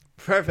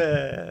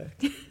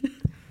Perfect.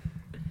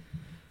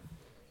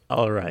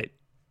 All right.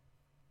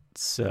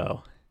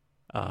 So,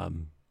 oh,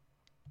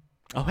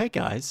 hey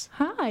guys.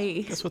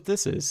 Hi. Guess what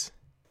this is?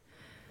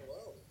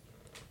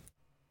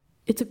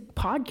 It's a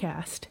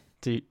podcast.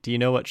 Do you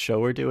know what show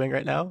we're doing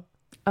right now?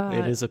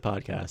 It is a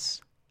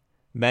podcast.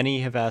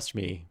 Many have asked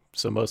me,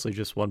 so mostly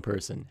just one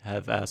person,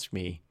 have asked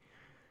me,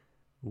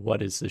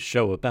 what is this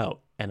show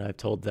about? And I've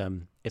told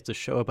them it's a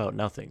show about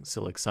nothing.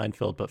 So like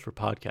Seinfeld, but for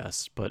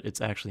podcasts. But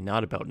it's actually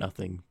not about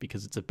nothing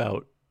because it's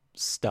about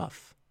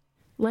stuff.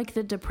 Like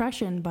the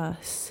depression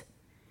bus.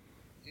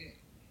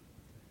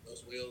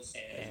 Those wheels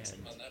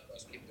on that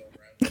bus keep going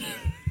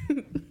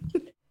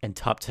round. And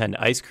top 10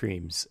 ice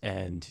creams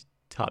and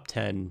top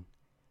 10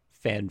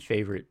 fan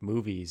favorite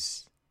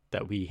movies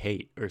that we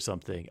hate or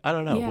something. I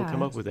don't know. We'll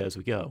come up with it as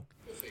we go.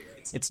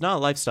 It's not a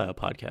lifestyle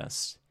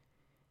podcast.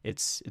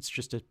 It's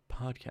just a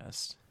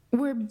podcast.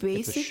 We're It's a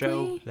basically...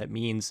 show that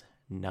means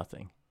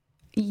nothing.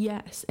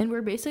 Yes, and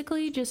we're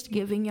basically just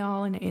giving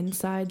y'all an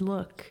inside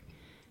look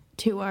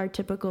to our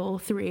typical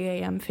 3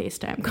 a.m.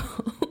 FaceTime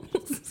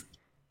calls.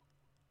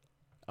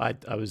 I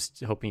was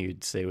hoping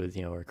you'd say with,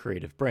 our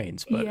creative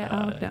brains, but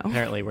no.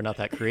 apparently we're not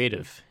that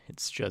creative.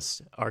 It's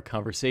just our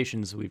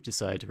conversations we've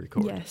decided to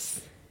record.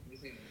 Yes.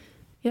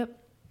 Yep.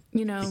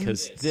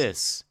 Because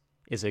this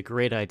is a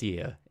great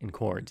idea in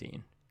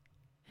quarantine.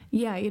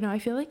 Yeah, I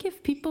feel like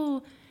if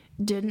people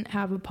didn't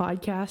have a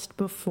podcast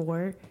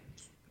before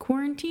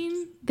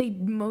quarantine, they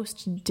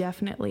most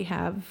definitely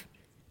have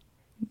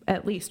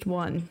at least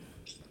one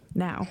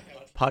now.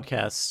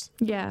 Podcasts,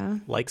 Yeah.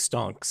 like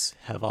stonks,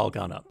 have all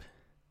gone up.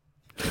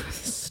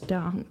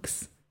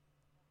 Stonks.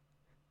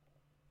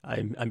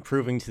 I'm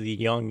proving to the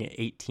young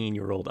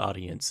 18-year-old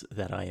audience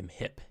that I am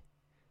hip.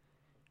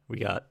 We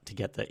got to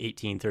get the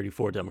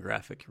 1834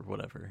 demographic or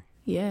whatever.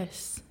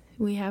 Yes.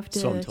 We have to...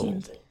 So I'm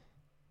told.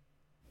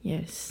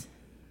 Yes.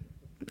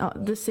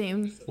 The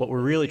same... What we're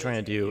really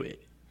trying to do...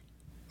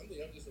 I'm the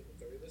youngest of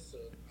the three of us, so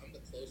I'm the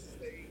closest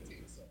to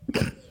 18.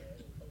 So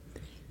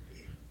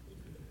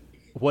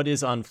What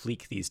is on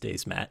fleek these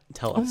days, Matt?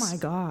 Tell Oh us. my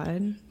god.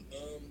 let me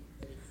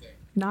think.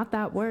 Not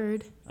that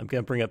word. I'm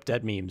going to bring up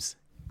dead memes.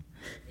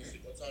 Let's see,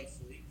 what's on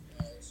fleek?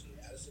 Let's see,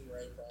 Addison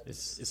Rae probably.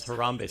 Is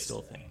Harambe still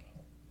a thing?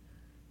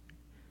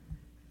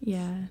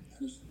 Yeah.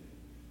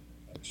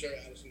 I'm sure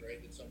Addison Rae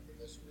did something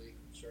this week.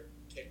 I'm sure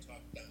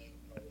TikTok dying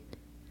probably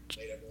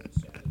made everyone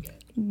sad again.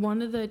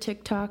 One of the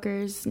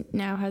TikTokers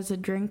now has a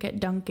drink at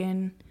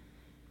Dunkin',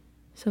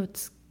 so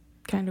it's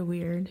kind of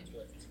weird.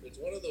 Twins. It's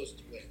one of those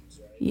twins,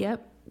 right?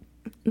 Yep.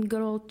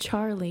 Good old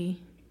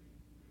Charlie.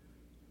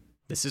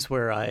 This is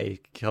where I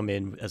come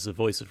in as the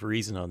voice of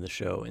reason on the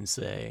show and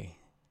say,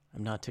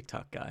 I'm not a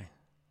TikTok guy.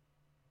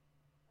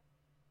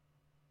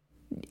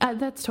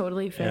 That's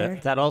totally fair.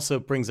 That also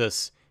brings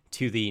us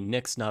to the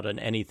Nick's not an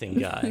anything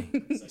guy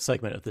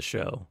segment of the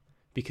show.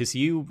 Because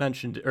you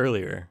mentioned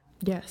earlier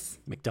Yes.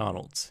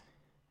 McDonald's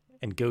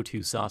and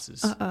go-to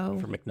sauces Uh-oh.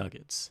 for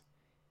McNuggets.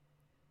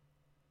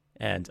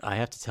 And I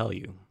have to tell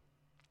you,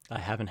 I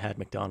haven't had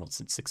McDonald's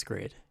since 6th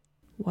grade.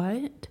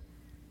 What?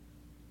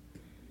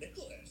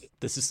 Nicholas.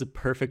 This is the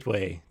perfect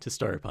way to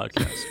start a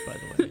podcast, by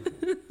the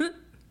way.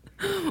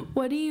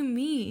 What do you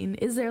mean?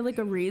 Is there like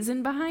a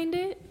reason behind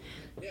it?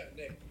 Yeah,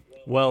 Nick.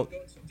 Well,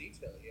 Go into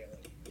detail here.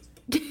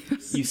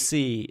 Like, you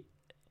see,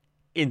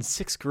 in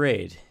 6th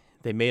grade,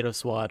 they made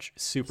us watch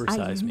Super I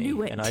Size Me,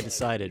 knew it. and I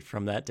decided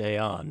from that day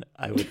on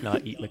I would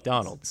not eat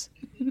McDonald's.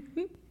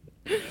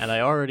 And I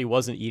already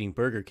wasn't eating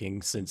Burger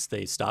King since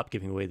they stopped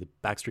giving away the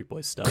Backstreet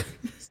Boys stuff.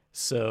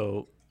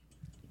 So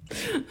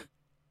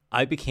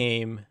I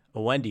became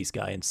a Wendy's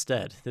guy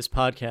instead. This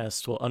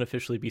podcast will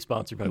unofficially be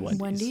sponsored by Wendy's.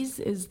 Wendy's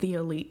is the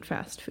elite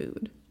fast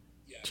food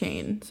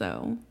chain,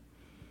 so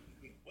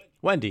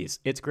Wendy's,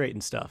 it's great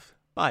and stuff.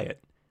 Buy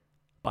it.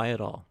 Buy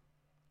it all.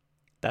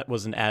 That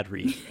was an ad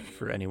read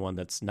for anyone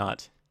that's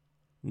not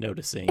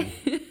noticing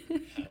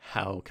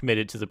how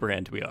committed to the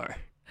brand we are.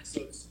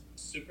 so it's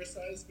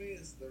supersize me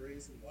is the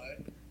reason why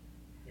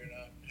you're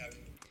not having.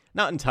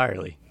 Not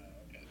entirely.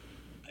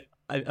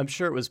 Okay. I'm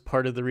sure it was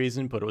part of the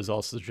reason, but it was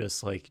also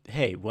just like,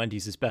 hey,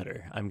 Wendy's is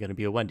better. I'm going to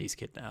be a Wendy's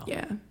kid now.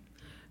 yeah.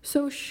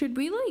 So should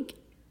we like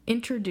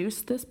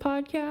introduce this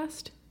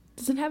podcast?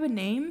 Does it have a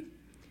name?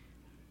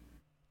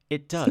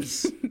 It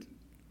does.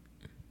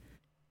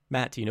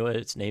 Matt, do you know what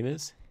its name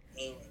is?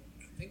 I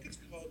think it's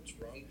called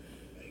Drunk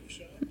Bake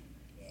Shop.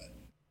 But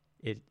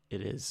It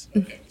is.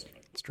 okay.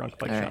 It's Drunk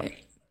Bike All Shop.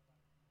 right.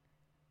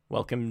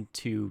 Welcome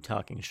to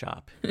Talking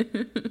Shop.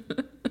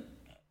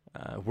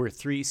 We're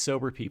three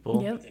sober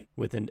people. Yep.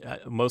 Within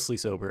mostly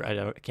sober.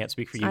 I can't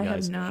speak for you I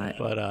guys. have not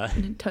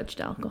But touched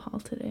alcohol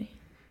today.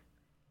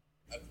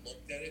 I've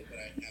looked at it, but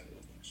I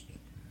haven't touched it.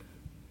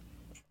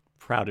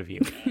 proud of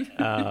you.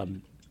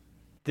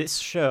 This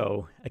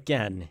show,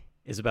 again,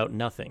 is about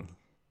nothing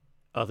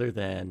other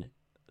than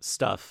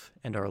stuff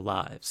and our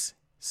lives.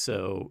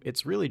 So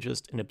it's really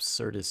just an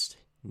absurdist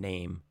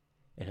name.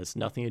 It has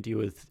nothing to do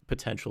with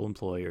potential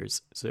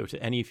employers. So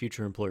to any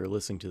future employer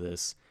listening to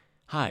this,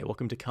 Hi,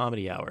 welcome to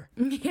Comedy Hour.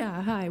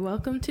 Yeah, hi.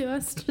 Welcome to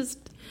us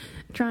just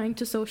trying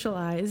to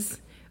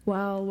socialize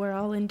while we're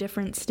all in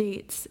different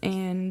states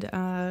and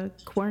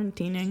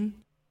quarantining.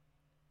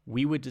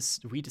 We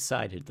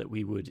decided that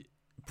we would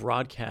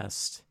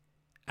broadcast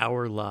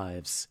our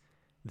lives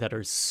that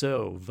are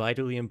so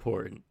vitally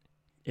important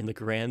in the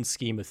grand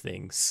scheme of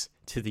things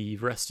to the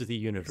rest of the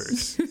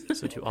universe.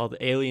 So to all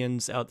the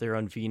aliens out there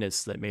on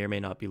Venus that may or may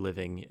not be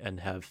living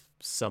and have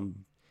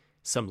some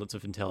semblance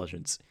of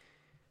intelligence,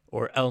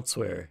 or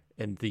elsewhere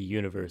in the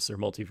universe or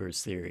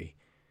multiverse theory.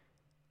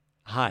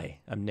 Hi,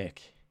 I'm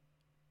Nick.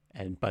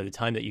 And by the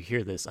time that you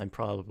hear this, I'm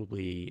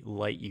probably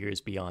light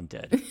years beyond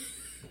dead.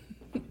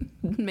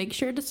 Make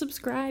sure to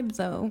subscribe,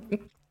 though.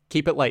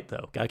 Keep it light,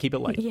 though. Gotta keep it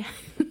light. Yeah.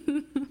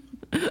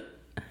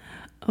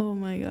 Oh,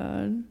 my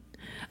God.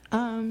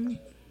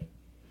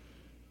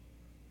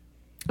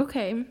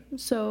 Okay,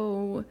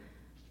 so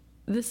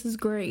this is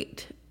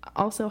great.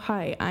 Also,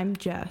 hi, I'm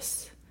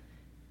Jess.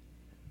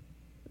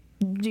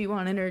 Do you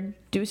want to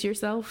introduce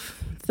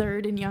yourself?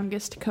 Third and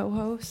youngest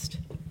co-host.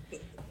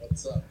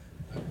 What's up?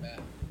 I'm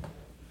Matt.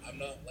 I'm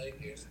not light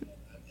years, but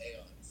I'm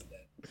aeons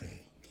dead.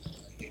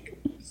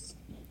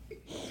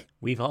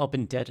 We've all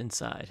been dead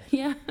inside.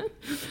 Yeah,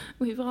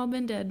 we've all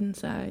been dead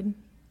inside.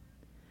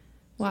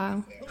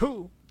 Wow.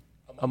 Who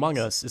among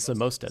us is the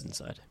most dead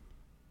inside?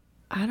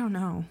 I don't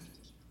know.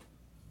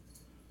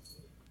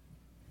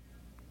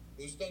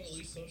 Who's done the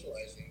least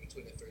socializing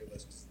between the three of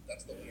us? 'Cause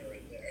that's the winner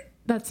right there.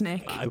 That's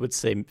Nick. I would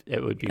say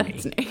it would be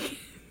That's me.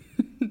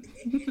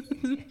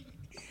 Nick.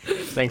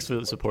 Thanks for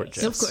the support,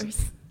 Jess. Of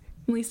course.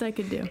 Least I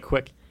could do.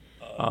 Quick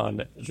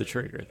on the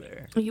trigger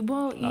there.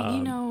 Well,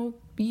 you know,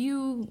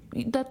 you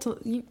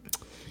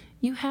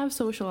have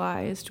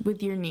socialized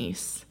with your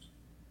niece,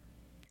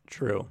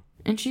 True.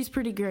 and she's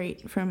pretty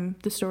great from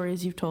the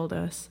stories you've told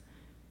us.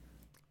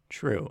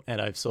 True.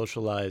 And I've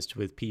socialized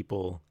with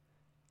people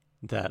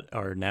that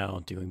are now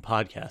doing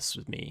podcasts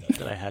with me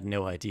that I had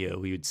no idea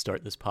we would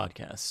start this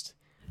podcast.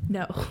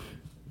 No.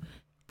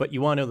 But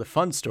you want to know the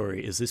fun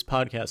story is this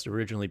podcast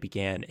originally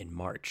began in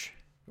March,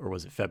 or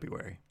was it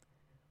February?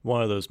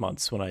 One of those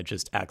months when I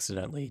just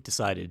accidentally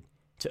decided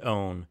to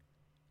own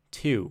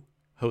 2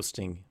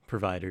 hosting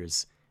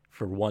providers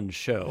for one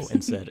show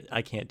and said,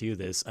 I can't do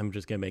this, I'm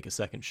just going to make a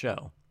second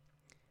show.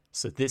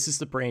 So this is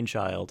the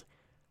brainchild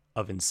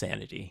of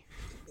insanity.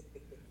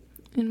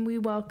 And we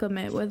welcome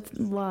it with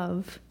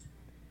love.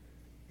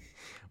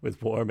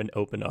 With warm and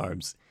open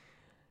arms,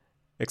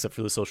 except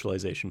for the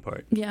socialization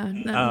part.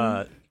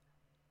 Yeah.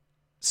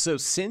 So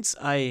since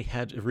I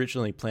had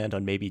originally planned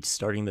on maybe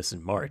starting this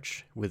in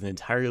March with an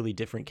entirely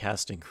different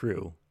cast and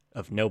crew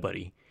of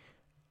nobody,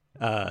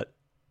 I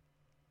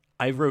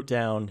wrote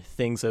down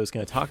things I was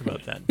going to talk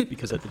about then,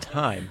 because at the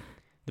time,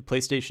 the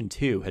PlayStation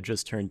 2 had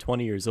just turned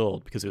 20 years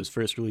old because it was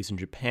first released in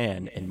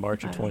Japan in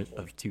March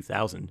of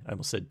 2000. I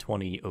almost said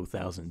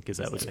 20,000 because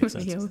that would make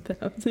sense.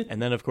 20,000.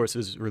 And then, of course, it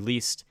was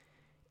released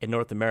in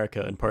North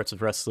America and parts of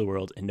the rest of the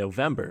world in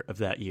November of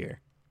that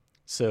year.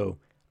 So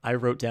I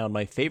wrote down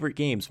my favorite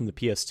games from the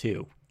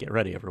PS2. Get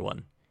ready,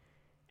 everyone.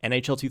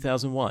 NHL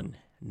 2001,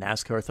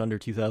 NASCAR Thunder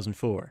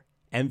 2004,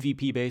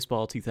 MVP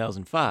Baseball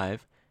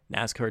 2005,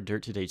 NASCAR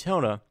Dirt to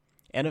Daytona,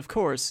 and of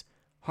course,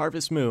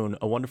 Harvest Moon,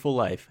 A Wonderful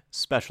Life,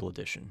 Special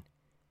Edition.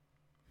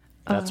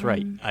 That's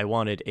right. I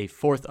wanted a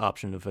 4th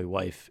option of a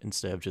wife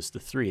instead of just the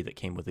 3 that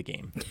came with the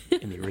game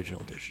in the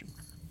original edition.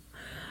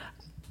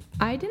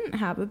 I didn't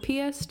have a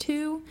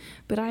PS2,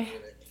 but I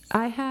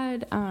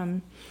had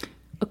a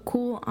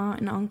cool aunt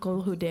and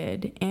uncle who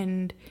did,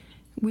 and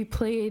we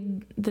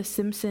played the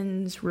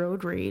Simpsons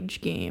Road Rage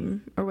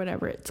game, or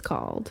whatever it's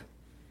called.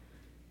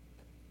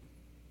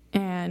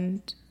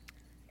 And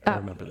I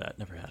remember that.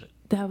 Never had it.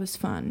 That was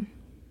fun.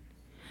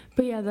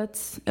 But yeah,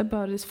 that's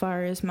about as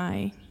far as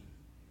my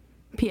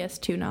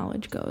PS2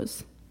 knowledge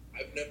goes.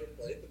 I've never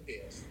played the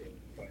PS2,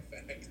 by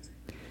fact.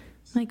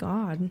 My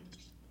God.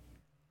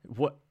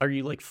 What are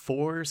you, like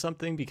 4 or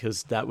something?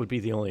 Because that would be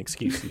the only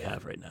excuse you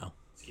have right now.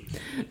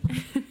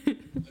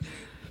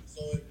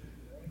 So,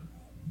 growing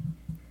up,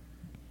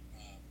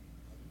 my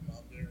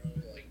mom didn't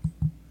really like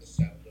the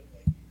sound of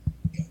like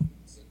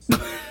guns and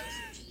stuff.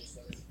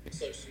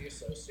 So she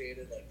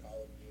associated like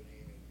Call of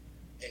Duty and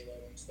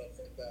Halo and stuff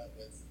like that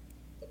with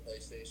the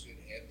PlayStation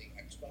and the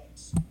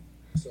Xbox.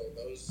 So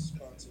those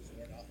consoles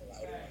were not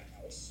allowed in my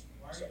house.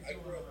 So I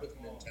grew up with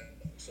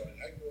Nintendo. So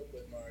I grew up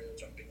with Mario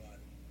jumping on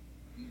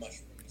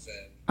mushrooms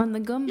and On the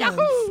Gumbos.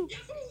 Yahoo!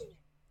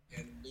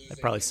 and losing. That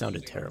probably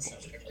sounded terrible.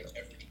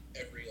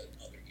 Every like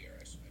other year,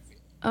 I feel.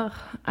 Ugh,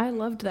 I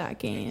loved that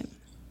game.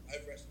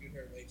 I've rescued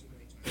her way too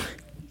many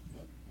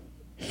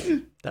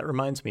times. That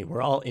reminds me,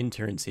 we're all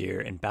interns here,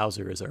 and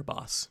Bowser is our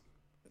boss.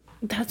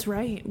 That's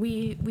right.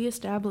 We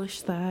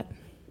established that.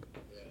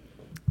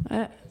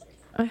 I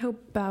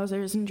hope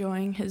Bowser's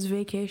enjoying his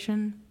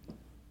vacation.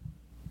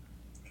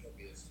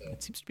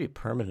 It seems to be a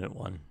permanent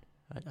one.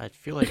 I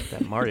feel like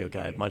that Mario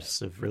guy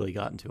must have really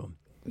gotten to him.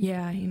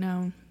 Yeah, you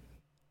know.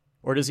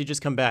 Or does he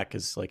just come back?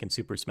 Because like in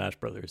Super Smash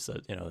Brothers,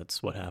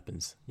 that's what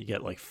happens. You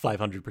get like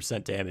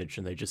 500% damage,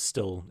 and they just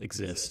still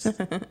exist.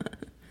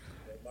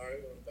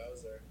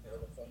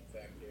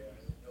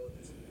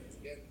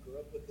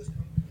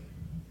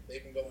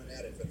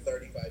 at it for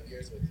 35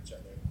 years with each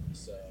other.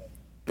 So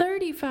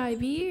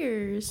 35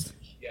 years.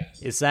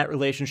 yes, Is that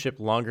relationship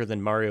longer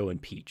than Mario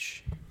and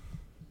Peach?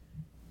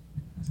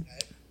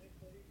 technically,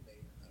 maybe,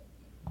 I don't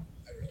know.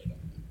 I really don't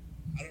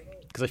know. I don't know.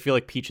 Because I feel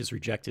like Peach has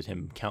rejected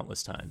him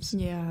countless times.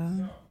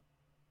 Yeah.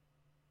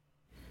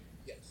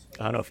 Yes,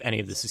 I don't know if any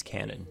of this is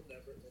canon. we'll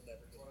never get that.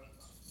 We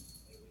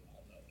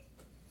all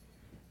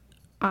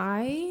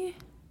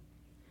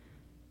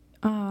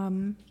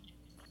know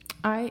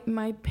it.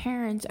 My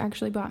parents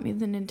actually bought me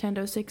the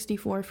Nintendo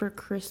 64 for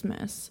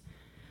Christmas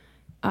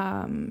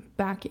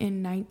back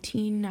in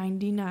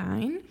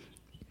 1999,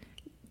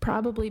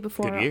 probably Good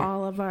before year.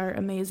 all of our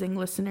amazing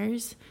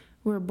listeners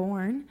were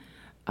born.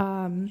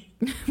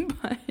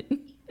 But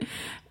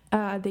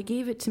they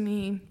gave it to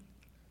me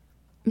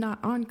not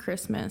on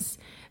Christmas,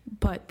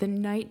 but the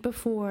night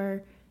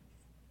before,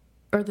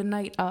 or the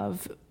night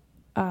of,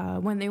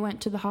 when they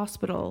went to the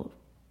hospital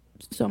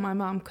so my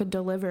mom could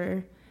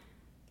deliver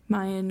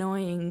my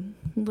annoying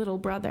little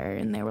brother.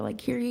 And they were like,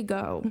 here you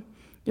go.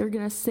 You're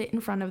going to sit in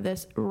front of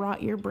this,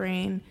 rot your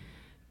brain,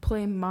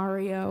 play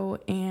Mario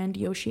and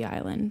Yoshi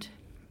Island.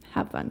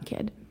 Have fun,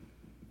 kid.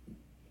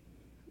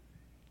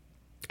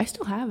 I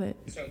still have it.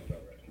 Sounds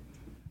about right.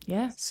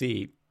 Yeah.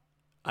 See,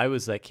 I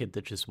was that kid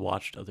that just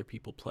watched other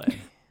people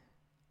play.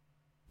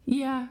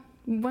 Yeah.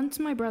 Once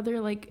my brother,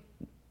 like,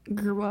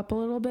 grew up a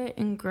little bit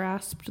and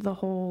grasped the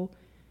whole,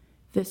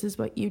 this is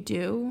what you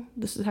do,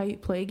 this is how you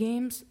play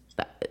games,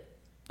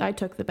 I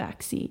took the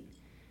back seat.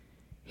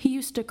 He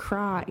used to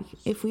cry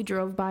if we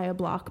drove by a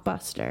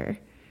Blockbuster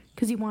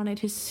because he wanted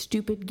his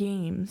stupid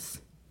games.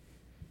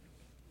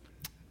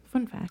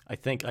 Fun fact. I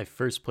think I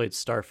first played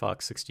Star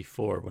Fox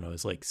 64 when I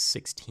was like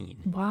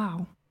 16,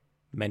 Wow.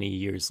 many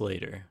years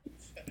later.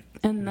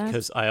 And that's,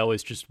 Because I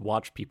always just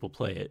watched people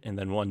play it. And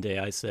then one day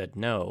I said,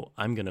 no,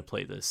 I'm going to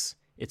play this.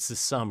 It's the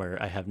summer.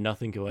 I have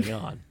nothing going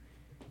on.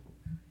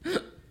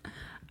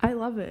 I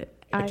love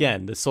it.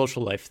 Again, the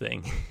social life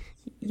thing.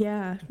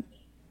 Yeah.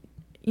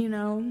 You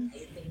know, I would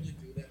totally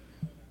do that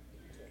now.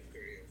 I'm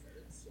 23 years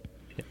old,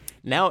 so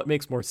Now it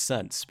makes more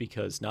sense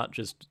because not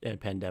just a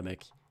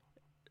pandemic.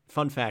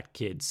 Fun fact,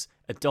 kids,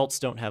 adults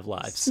don't have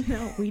lives.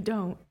 no, we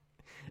don't.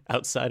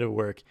 Outside of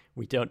work,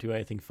 we don't do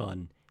anything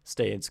fun.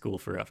 Stay in school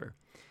forever.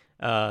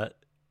 But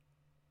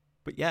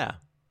yeah.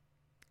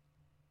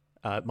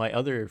 My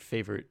other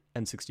favorite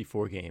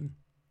N64 game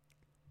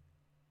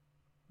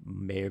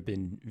may have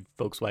been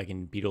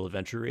Volkswagen Beetle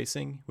Adventure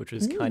Racing, which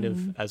is kind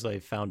of, as I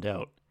found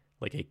out,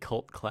 like a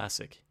cult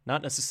classic.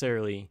 Not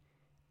necessarily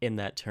in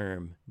that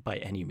term by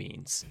any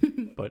means,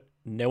 but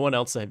no one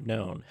else I've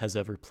known has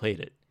ever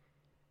played it.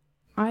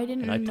 I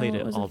didn't And I played know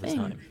it was all a the thing.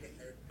 time.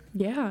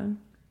 Yeah.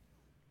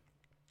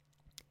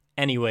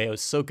 Anyway, I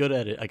was so good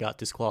at it, I got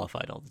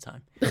disqualified all the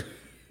time.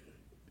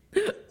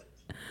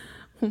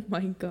 Oh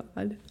my god.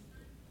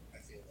 I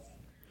feel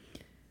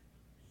that.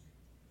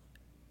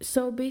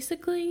 So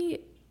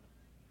basically,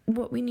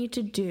 what we need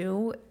to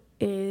do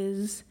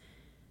is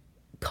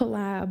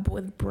collab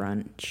with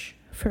Brunch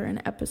for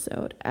an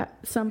episode at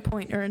some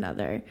point or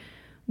another.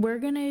 We're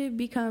going to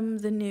become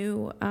the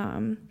new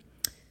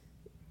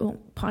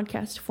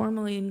podcast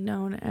formerly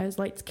known as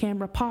Lights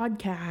Camera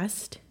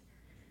Podcast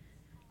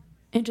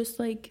and just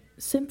like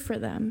simp for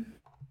them.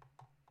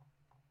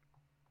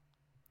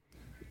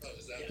 Oh,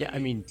 is that Yeah, I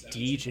mean,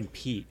 Deej and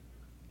Pete.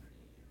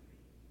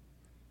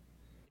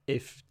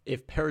 If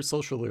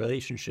parasocial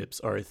relationships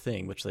are a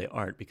thing, which they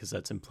aren't because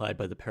that's implied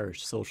by the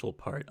parasocial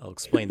part, I'll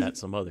explain that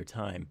some other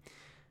time.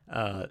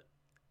 But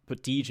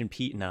Deej and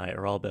Pete and I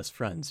are all best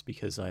friends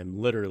because I'm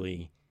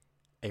literally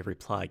a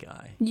reply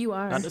guy. You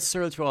are. Not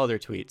necessarily to all their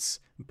tweets,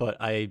 but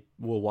I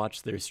will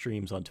watch their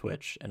streams on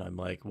Twitch and I'm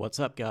like, what's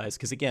up, guys?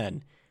 Because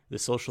again, the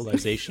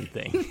socialization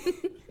thing.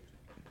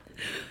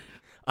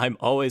 I'm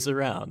always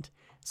around.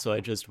 So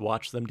I just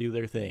watch them do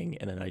their thing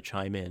and then I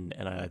chime in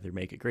and I either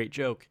make a great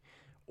joke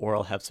or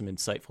I'll have some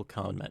insightful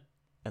comment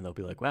and they'll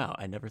be like, wow,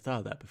 I never thought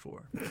of that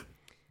before.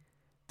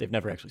 They've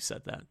never actually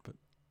said that,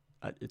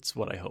 but it's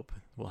what I hope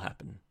will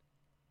happen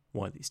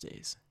one of these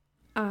days.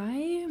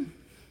 I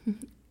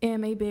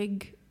am a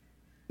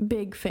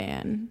big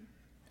fan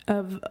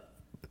of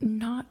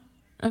not,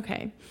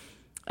 okay,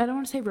 I don't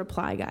want to say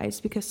reply guys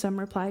because some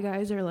reply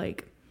guys are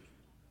like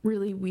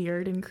really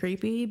weird and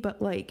creepy,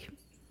 but like,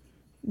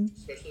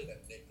 especially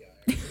that Nick guy?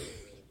 Really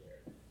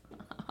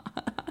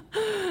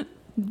weird.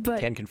 but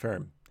Can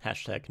confirm.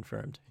 Hashtag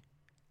confirmed.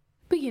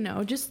 But, you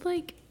know, just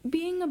like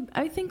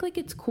I think like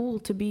it's cool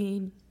to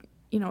be,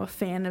 you know, a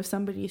fan of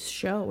somebody's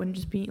show and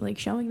just be like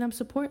showing them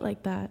support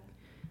like that.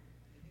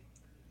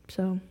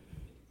 So,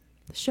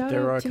 shout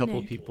There out are a to couple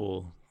Nick.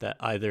 people that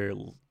either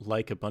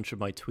like a bunch of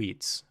my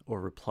tweets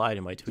or reply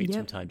to my tweets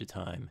from Yep. time to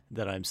time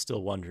that I'm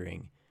still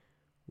wondering,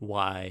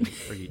 why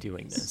are you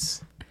doing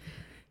this?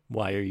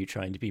 Why are you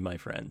trying to be my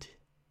friend?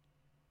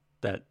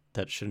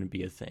 That shouldn't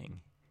be a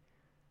thing.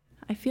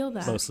 I feel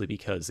that. Mostly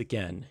because,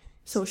 again,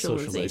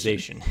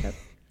 Socialization. Yep.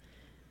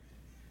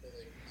 But,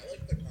 like, I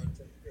like the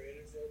content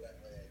creators though that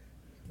are like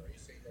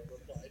embracing the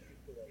reply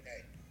people. Like,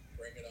 hey,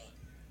 bring it on.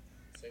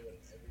 Say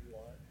whatever you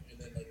want, and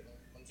then like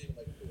once you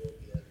like cool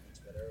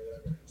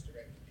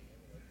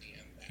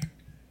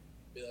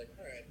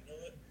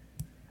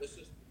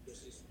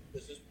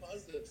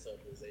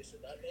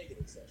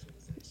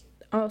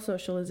All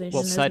socialization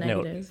Well, is side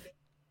note, negative.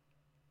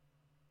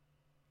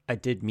 I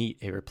did meet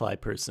a reply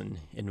person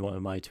in one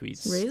of my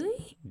tweets.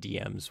 Really?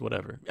 DMs,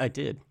 whatever. I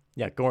did.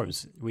 Yeah,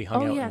 Gorms. We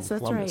hung out Yes, in that's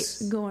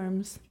Columbus. right.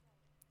 Gorms.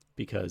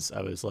 Because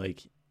I was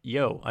like,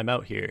 yo, I'm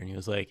out here. And he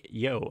was like,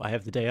 yo, I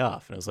have the day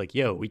off. And I was like,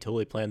 yo, we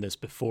totally planned this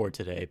before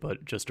today,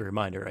 but just a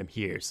reminder, I'm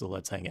here, so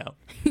let's hang out.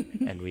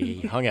 And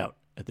we hung out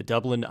at the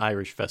Dublin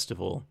Irish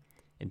Festival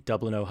in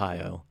Dublin,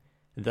 Ohio,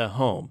 the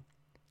home,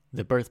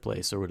 the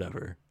birthplace or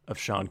whatever, of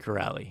Sean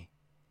Corrali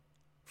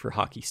for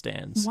hockey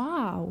stands.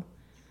 Wow.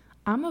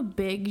 I'm a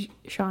big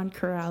Sean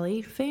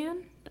Corrali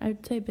fan.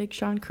 I'd say big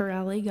Sean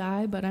Corrali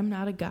guy, but I'm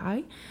not a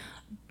guy.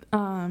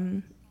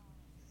 I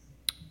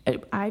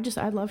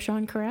love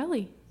Sean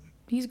Corrali.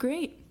 He's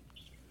great.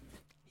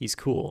 He's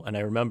cool. And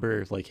I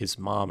remember like his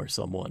mom or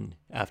someone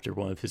after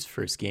one of his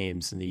first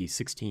games in the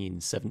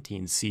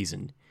 16-17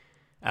 season,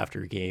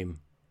 after a game,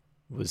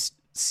 was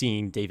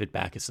seeing David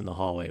Backes in the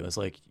hallway. It was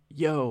like,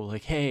 yo,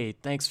 like, hey,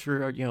 thanks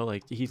for,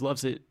 like, he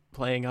loves it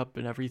playing up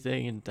and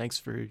everything. And thanks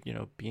for,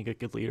 being a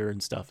good leader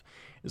and stuff.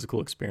 It was a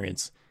cool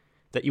experience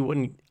that you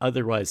wouldn't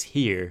otherwise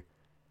hear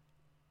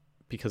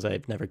because I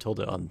had never told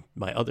it on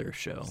my other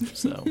show.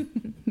 So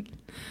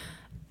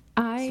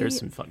there's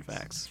some fun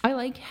facts. I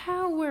like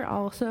how we're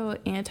also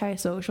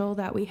antisocial,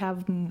 that we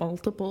have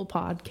multiple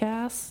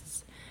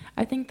podcasts.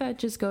 I think that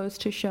just goes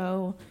to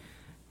show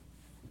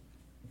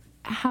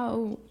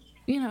how,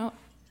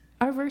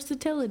 our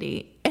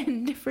versatility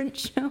and different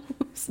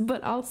shows,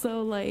 but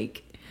also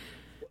like...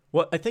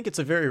 Well, I think it's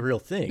a very real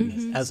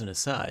thing, as an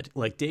aside.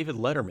 Like, David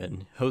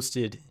Letterman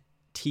hosted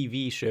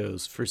TV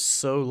shows for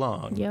so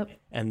long. Yep.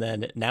 And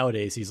then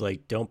nowadays he's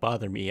like, don't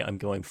bother me, I'm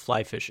going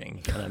fly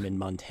fishing, and I'm in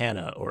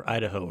Montana or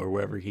Idaho or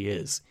wherever he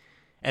is.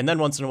 And then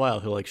once in a while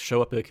he'll like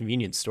show up at a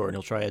convenience store and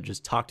he'll try to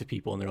just talk to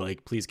people and they're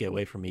like, please get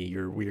away from me,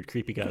 you're a weird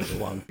creepy guy with a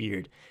long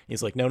beard. And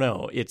he's like,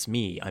 no, it's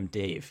me, I'm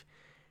Dave.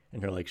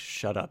 And they're like,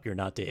 shut up, you're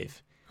not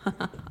Dave.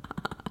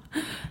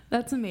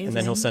 That's amazing. And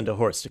then he'll send a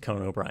horse to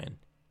Conan O'Brien.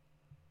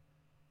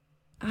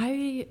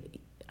 I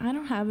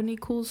don't have any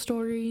cool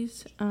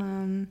stories.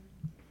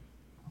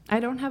 I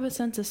don't have a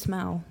sense of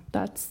smell.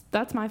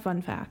 That's my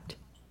fun fact.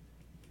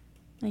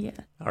 Yeah.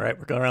 All right,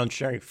 we're going around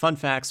sharing fun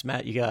facts.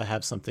 Matt, you gotta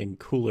have something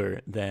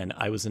cooler than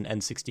I was an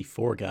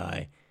N64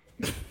 guy.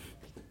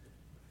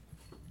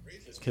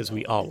 Because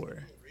we all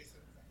were.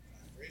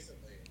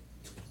 Recently,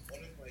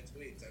 one of my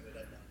tweets ended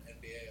up on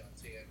NBA on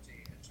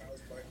TNT, and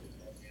Charles Barkley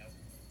called me out.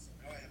 So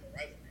now I have a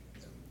rivalry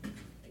with him.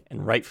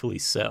 And rightfully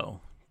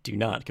so. Do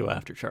not go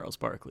after Charles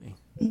Barkley.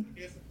 Well,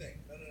 here's the thing.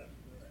 No.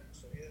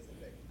 So here's the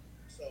thing.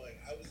 So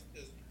like I don't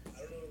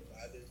know if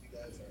either of you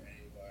guys or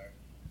any of our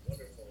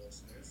wonderful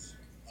listeners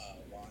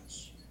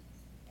watch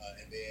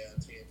NBA on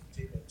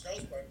TNT, but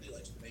Charles Barkley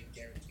likes to make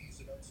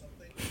guarantees about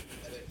something,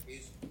 and then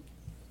he's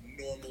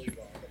normally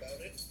wrong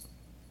about it.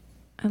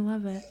 I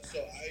love it. So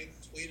I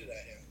tweeted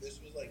at him. This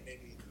was like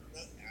maybe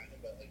not at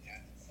him, but like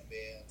at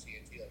NBA on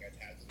TNT. Like I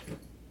tagged him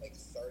like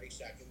 30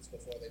 seconds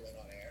before they went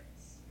on air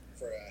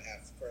for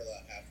the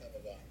halftime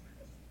of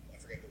I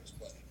forget who was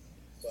playing,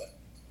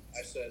 but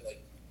I said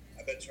like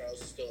I bet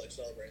Charles is still like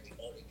celebrating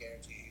the only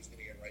guarantee he's going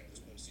to get right this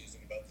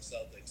postseason about the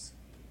Celtics,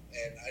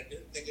 and I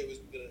didn't think it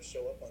was going to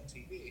show up on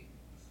TV,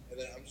 and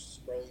then I'm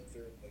just scrolling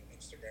through like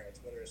Instagram or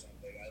Twitter or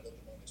something. I look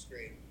up on the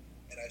screen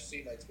and I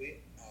see my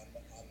tweet on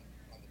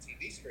the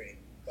TV screen,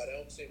 but I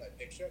don't see my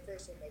picture at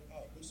first. I'm like,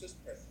 oh, who's this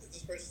person?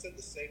 This person said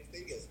the same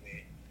thing as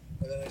me,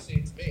 and then I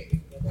see it's me,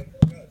 and I'm like,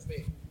 oh no, it's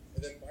me.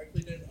 And then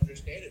Barkley didn't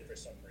understand it for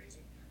some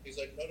reason. He's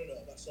like, no,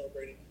 I'm not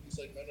celebrating. He's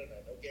like, no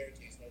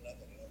guarantees, no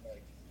nothing. And I'm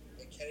like,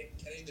 and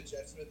Kenny the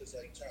Jet Smith is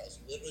like, Charles,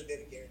 you literally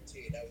made a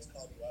guarantee, and I was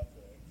calling you out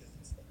for it because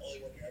it's the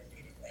only one you're ever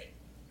going to get right.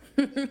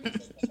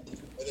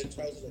 And then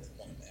Charles is like,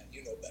 come on, man,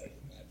 you know better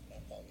than that. I'm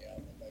not calling you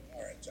out. I'm like,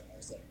 all right,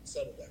 Charles, like,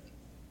 settle down.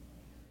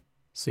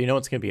 So you know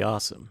what's going to be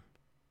awesome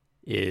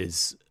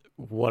is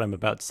what I'm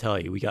about to tell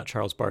you. We got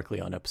Charles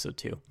Barkley on episode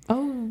 2.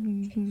 Oh.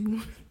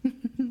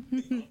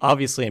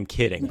 Obviously, I'm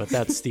kidding, but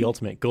that's the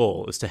ultimate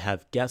goal, is to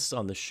have guests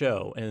on the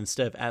show, and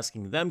instead of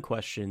asking them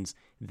questions,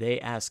 they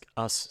ask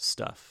us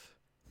stuff.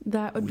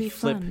 That would be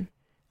fun.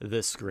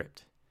 The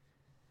script.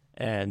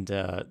 And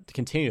to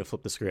continue to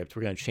flip the script,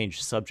 we're going to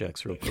change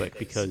subjects real quick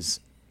because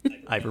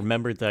I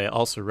remembered that I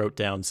also wrote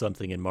down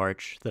something in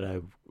March that I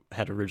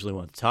had originally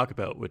wanted to talk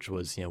about, which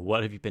was,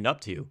 what have you been up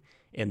to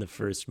in the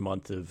first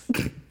month of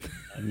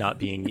not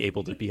being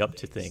able to be up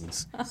to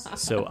things?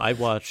 So I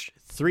watched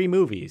 3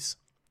 movies,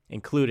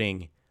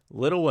 including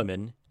Little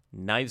Women,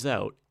 Knives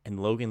Out, and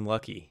Logan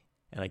Lucky.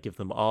 And I give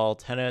them all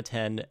 10 out of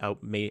 10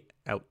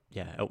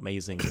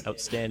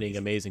 outstanding,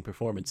 amazing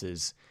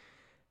performances.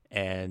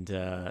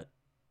 And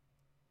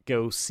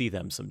go see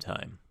them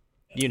sometime.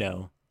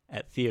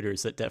 At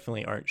theaters that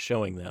definitely aren't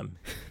showing them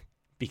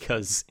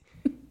because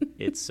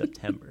it's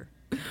September.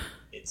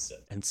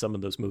 And some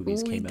of those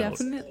movies came out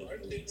 2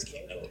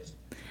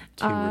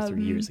 or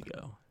 3 years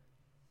ago.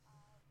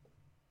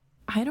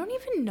 I don't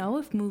even know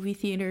if movie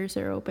theaters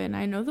are open.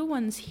 I know the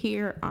ones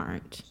here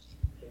aren't.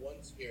 The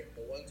ones where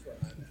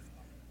I'm at are.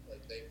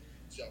 Like, they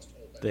just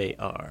opened. They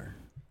are.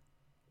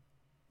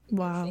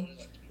 Wow.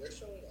 They're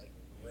showing like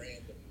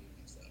random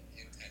movies though,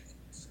 and Tenet.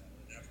 So,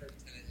 and I've heard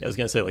Tenet. I was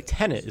gonna say like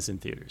Tenet is in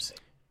theaters.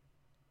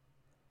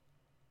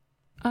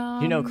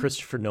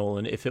 Christopher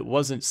Nolan, if it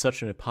wasn't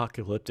such an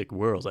apocalyptic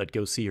world, I'd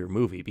go see your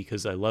movie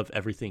because I love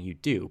everything you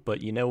do.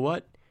 But you know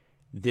what?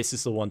 This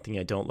is the one thing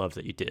I don't love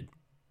that you did.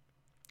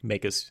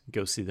 Make us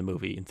go see the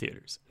movie in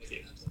theaters.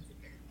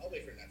 I'll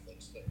wait for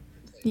Netflix.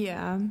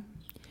 Yeah.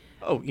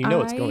 Oh, you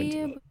know it's going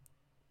to.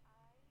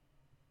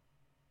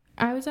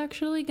 I was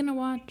actually going to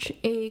watch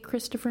a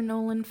Christopher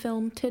Nolan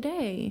film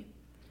today.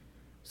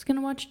 I was going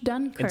to watch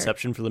Dunkirk.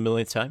 Inception for the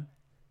millionth time?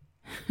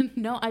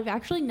 No, I've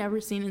actually never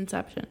seen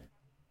Inception.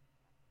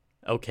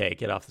 Okay,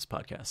 get off this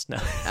podcast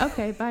now.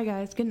 Okay, bye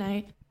guys. Good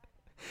night.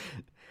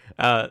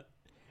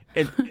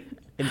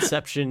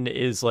 Inception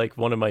is like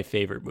one of my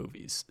favorite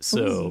movies,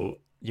 so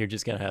you're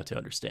just gonna have to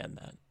understand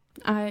that.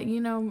 I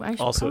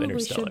Also probably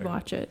Interstellar. should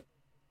watch it.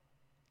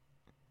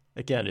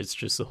 Again, it's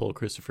just the whole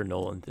Christopher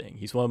Nolan thing.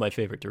 He's one of my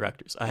favorite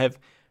directors. I have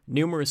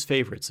numerous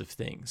favorites of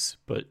things,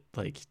 but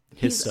like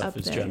his He's stuff up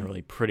is there.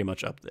 generally pretty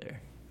much up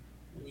there.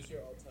 Who's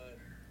your all-time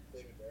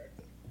favorite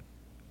director?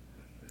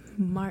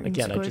 Martin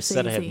Again, Scorsese. I just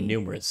said I have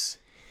numerous.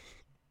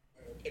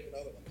 All right, we'll pick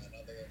another one then,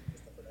 other than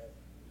Christopher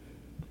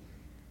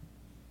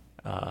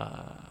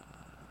Nolan.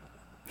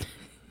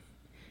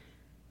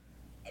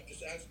 I'm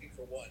just asking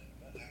for one.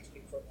 I'm not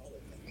asking for all of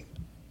them.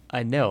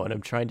 I know, and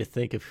I'm trying to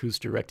think of who's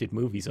directed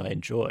movies I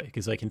enjoy,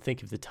 because I can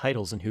think of the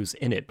titles and who's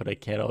in it, but I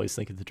can't always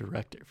think of the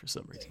director for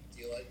some reason.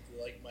 Do you like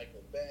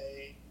Michael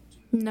Bay?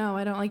 No,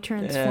 I don't like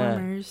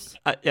Transformers.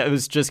 I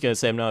was just going to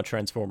say I'm not a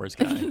Transformers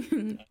guy. I wasn't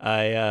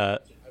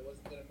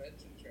going to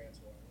mention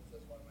Transformers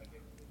as one of my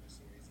favorite movie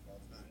series of all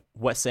time.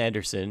 Wes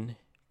Anderson,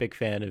 big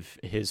fan of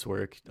his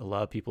work. A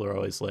lot of people are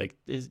always like,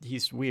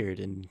 he's weird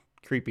and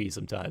creepy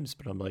sometimes,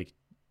 but I'm like,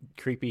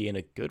 creepy in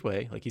a good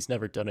way. Like, he's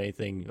never done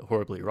anything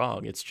horribly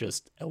wrong. It's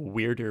just a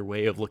weirder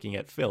way of looking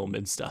at film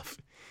and stuff.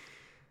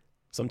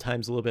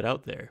 Sometimes a little bit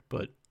out there,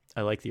 but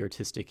I like the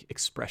artistic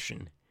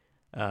expression.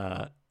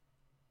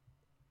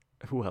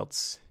 Who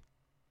else?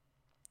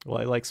 Well,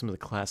 I like some of the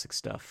classic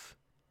stuff.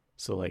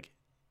 So, like,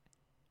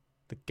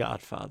 The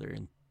Godfather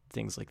and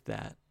things like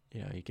that.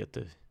 You know, you get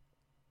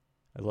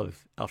I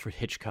love Alfred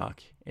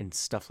Hitchcock and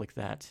stuff like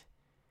that.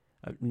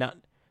 I'm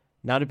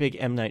not a big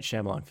M. Night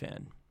Shyamalan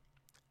fan.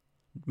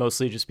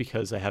 Mostly just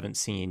because I haven't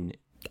seen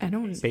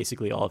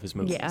basically all of his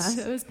movies. Yeah,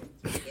 They're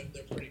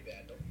pretty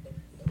bad.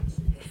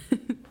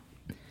 Don't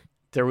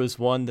There was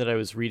one that I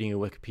was reading a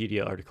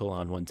Wikipedia article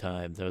on one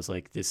time that was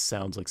like, this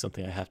sounds like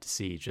something I have to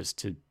see just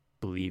to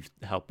believe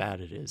how bad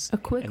it is. A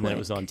quick And then it look.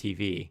 was on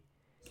TV.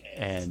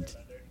 And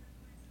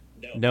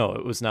no,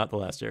 it was not The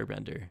Last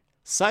Airbender.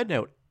 Side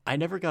note, I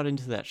never got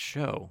into that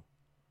show.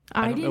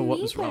 I don't know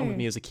what was wrong with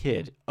me as a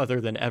kid,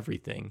 other than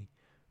everything.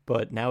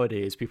 But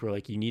nowadays, people are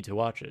like, you need to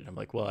watch it. I'm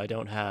like, well, I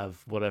don't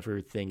have whatever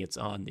thing it's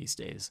on these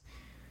days.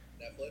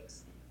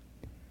 Netflix?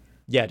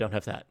 Yeah, I don't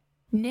have that.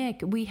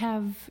 Nick, we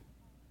have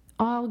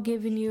all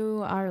given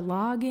you our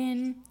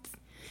login.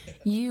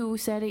 You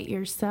said it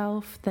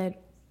yourself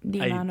that the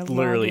amount I of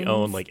literally logins.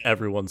 own like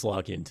everyone's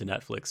login to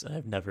Netflix, and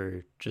I've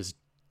never just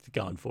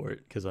gone for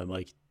it because I'm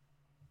like,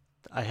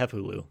 I have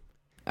Hulu.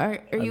 Are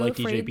you like DJ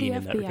afraid the Bean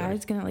in that FBI regard.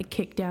 is gonna like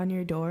kick down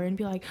your door and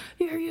be like,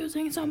 you're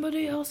using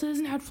somebody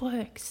else's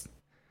Netflix?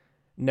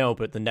 No,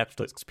 but the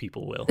Netflix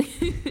people will.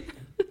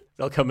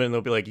 They'll come in and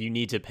they'll be like, you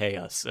need to pay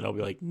us. And I'll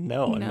be like,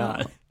 no, I'm No.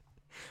 not.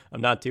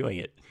 I'm not doing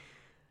it.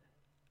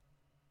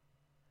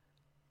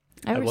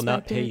 I will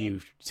not respect pay it.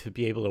 you to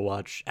be able to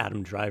watch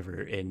Adam Driver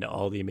and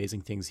all the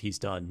amazing things he's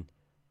done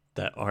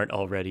that aren't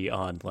already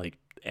on like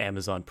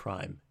Amazon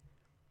Prime.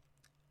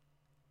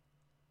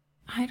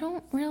 I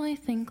don't really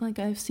think like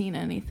I've seen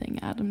anything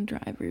Adam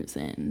Driver's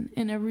in,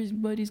 and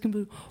everybody's gonna be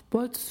like,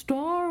 but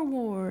Star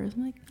Wars.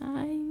 I'm like,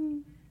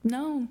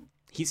 no.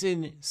 He's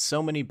in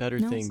so many better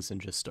No. things than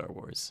just Star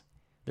Wars.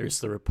 There's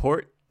The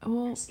Report.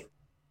 Well,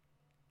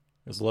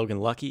 There's Logan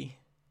Lucky,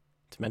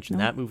 to mention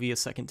No. that movie a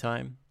second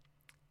time.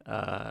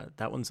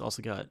 That one's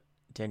also got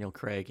Daniel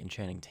Craig and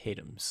Channing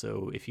Tatum.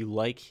 So if you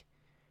like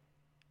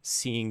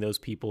seeing those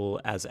people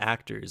as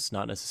actors,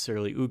 not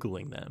necessarily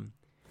oogling them,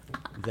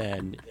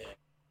 then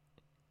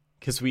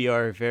because we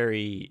are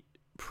very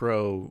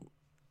pro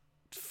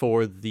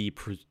for the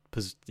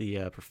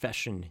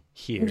profession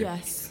here.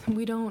 yes,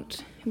 we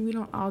don't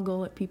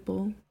ogle at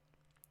people.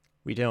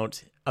 We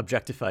don't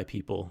objectify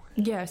people,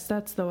 Yes,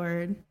 that's the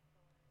word.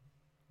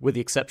 with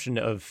the exception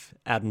of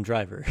Adam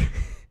Driver,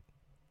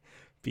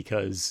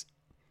 because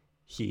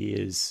he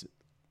is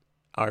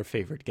our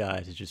favorite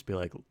guy to just be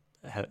like,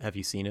 have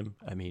you seen him?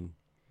 I mean,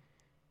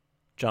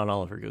 John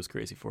Oliver goes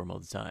crazy for him all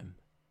the time.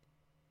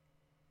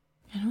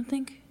 I don't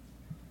think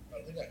I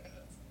don't think I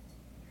have.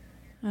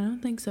 I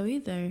don't think so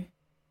either.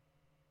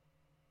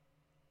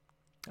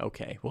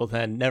 Okay, well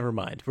then, never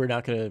mind. We're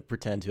not going to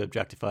pretend to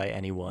objectify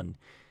anyone,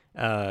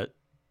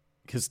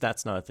 because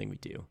that's not a thing we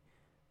do.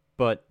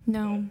 But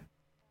No.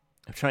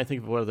 I'm trying to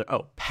think of what other...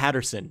 Oh,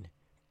 Patterson.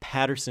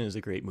 Patterson is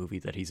a great movie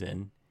that he's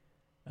in.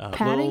 A little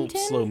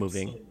Paddington? slow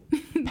moving.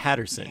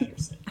 Patterson.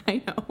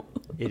 I know.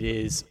 It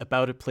is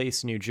about a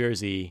place in New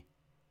Jersey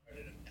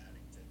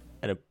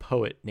and a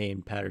poet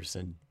named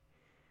Patterson.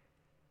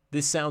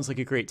 This sounds like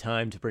a great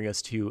time to bring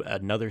us to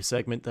another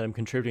segment that I'm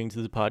contributing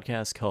to the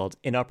podcast called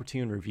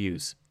Inopportune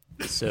Reviews.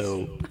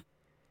 So,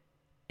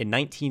 in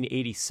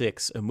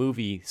 1986, a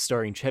movie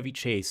starring Chevy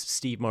Chase,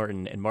 Steve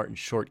Martin, and Martin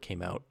Short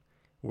came out,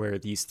 where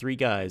these three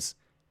guys,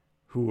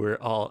 who were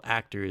all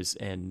actors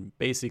and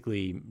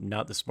basically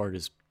not the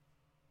smartest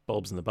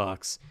bulbs in the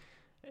box,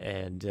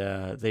 and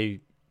they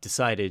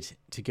decided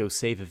to go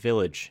save a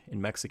village in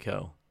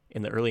Mexico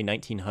in the early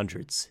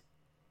 1900s.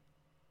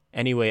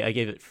 Anyway, I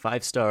gave it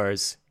 5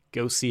 stars.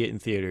 Go see it in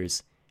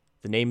theaters.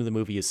 The name of the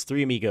movie is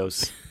Three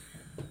Amigos.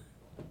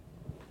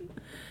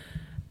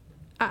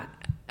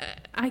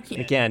 I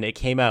can't. Again, it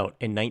came out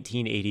in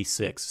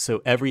 1986,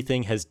 so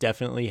everything has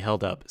definitely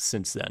held up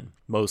since then.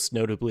 Most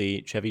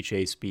notably, Chevy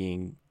Chase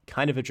being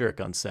kind of a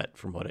jerk on set,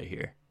 from what I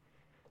hear.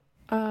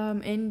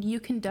 And you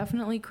can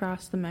definitely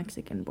cross the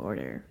Mexican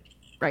border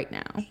right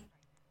now.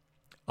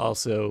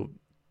 Also,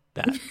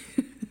 that.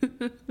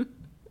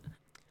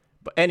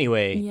 But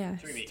anyway,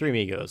 Yes. Three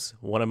Amigos,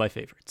 one of my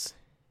favorites.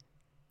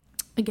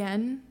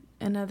 Again,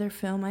 another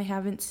film I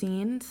haven't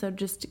seen, so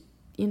just,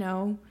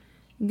 I'm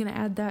going to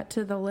add that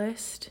to the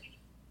list.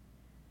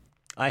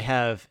 I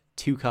have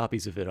 2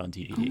 copies of it on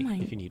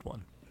DVD, if you need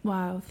one.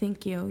 Wow,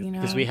 thank you.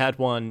 Because we had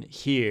one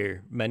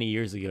here many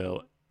years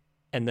ago,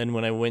 and then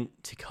when I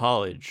went to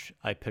college,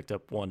 I picked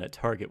up one at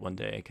Target one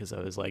day because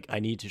I was like, I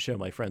need to show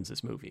my friends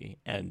this movie,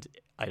 and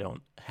I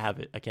don't have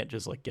it. I can't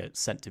just get it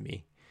sent to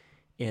me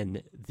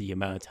in the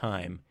amount of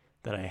time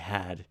that I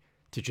had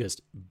to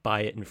just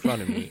buy it in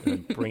front of me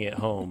and then bring it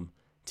home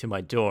to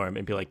my dorm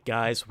and be like,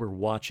 guys, we're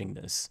watching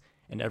this.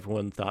 And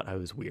everyone thought I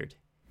was weird.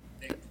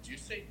 Nick, did you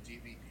say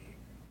DVD?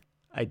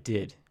 I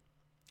did.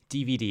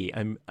 DVD.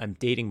 I'm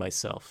dating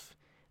myself.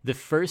 The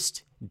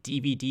first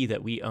DVD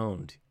that we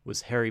owned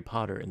was Harry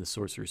Potter and the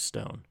Sorcerer's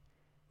Stone.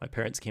 My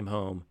parents came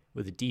home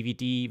with a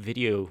DVD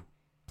video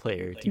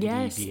player, DVD,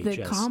 yes, VHS,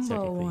 the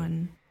combo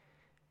one.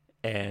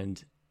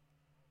 And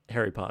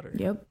Harry Potter.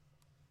 Yep.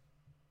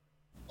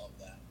 Love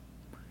that.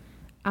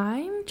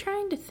 I'm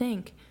trying to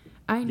think.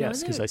 I know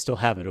Yes, because I still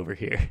have it over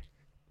here.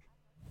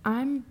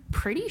 I'm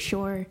pretty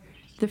sure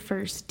the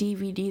first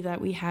DVD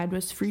that we had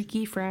was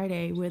Freaky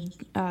Friday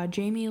with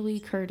Jamie Lee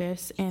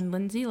Curtis and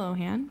Lindsay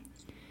Lohan.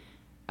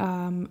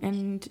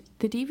 And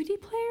the DVD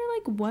player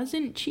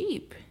wasn't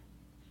cheap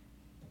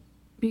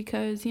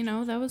because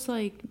that was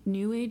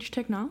new age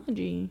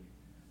technology.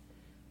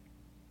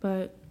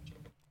 But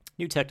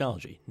New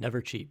technology,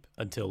 never cheap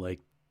until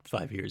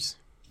 5 years.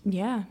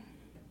 yeah.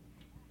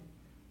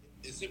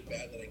 Is it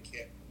bad that I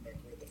can't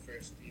remember the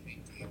first DVD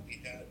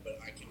we had, but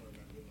I can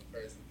remember the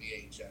first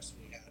VHS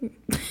we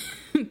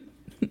had?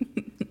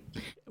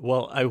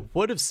 Well, I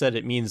would have said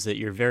it means that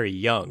you're very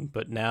young,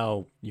 but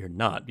now you're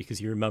not because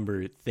you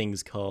remember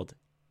things called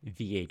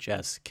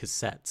VHS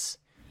cassettes.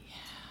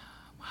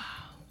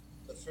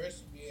 The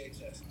first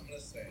VHS, I'm gonna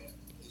say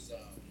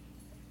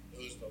it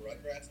was the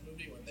Rugrats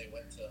movie when they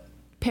went to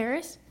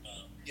Paris?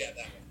 yeah,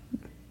 that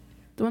one.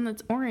 The one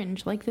that's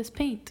orange, like this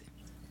paint.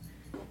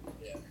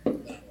 Yeah, that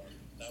one.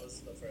 That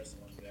was the first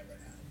one we ever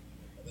had.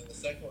 And then the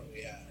second one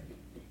we had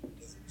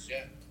is a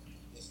gem.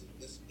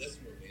 This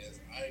movie is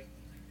I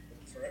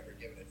will forever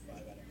give it a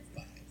 5 out of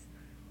 5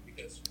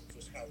 because of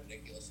just how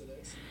ridiculous it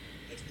is.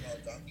 It's called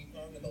Donkey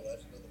Kong and the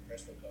Legend of the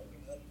Crystal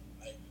Coconut.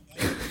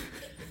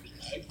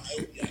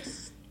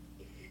 Yes.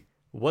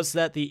 Was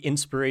that the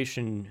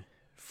inspiration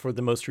for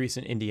the most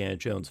recent Indiana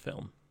Jones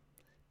film?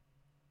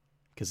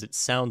 Because it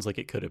sounds like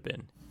it could have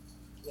been.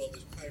 Well,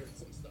 there's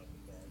pirates and stuff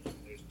involved. And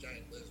there's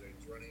giant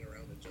lizards running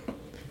around the jungle.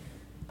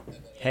 And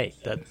then Hey,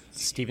 that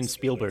Steven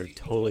Spielberg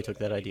totally took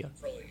that idea.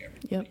 controlling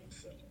everything. Yep.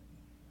 So,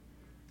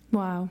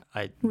 Wow.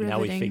 Now we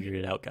Riveting. figured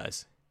it out,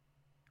 guys.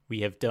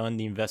 We have done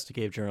the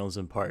investigative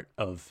journalism part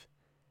of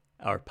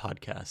our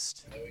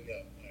podcast. there we go.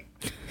 All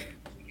right.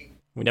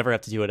 We never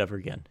have to do it ever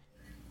again.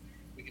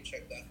 We can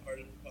check that part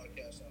of the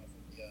podcast off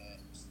of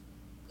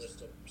the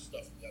list of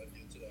stuff we got to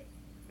do today.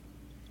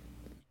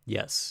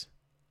 Yes.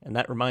 And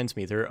that reminds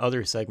me, there are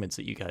other segments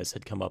that you guys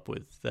had come up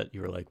with that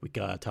you were like, we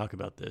gotta talk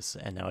about this,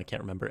 and now I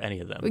can't remember any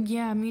of them.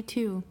 Yeah, me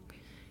too.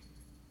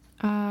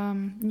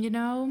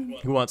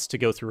 Who wants to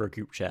go through our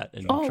group chat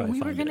and try to we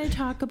find were going it? to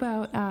talk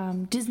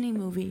about Disney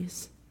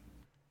movies.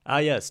 Ah,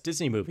 yes,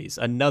 Disney movies.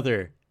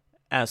 Another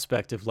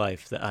aspect of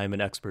life that I'm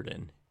an expert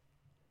in.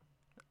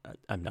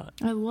 I'm not.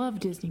 I love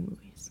Disney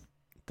movies.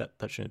 That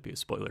shouldn't be a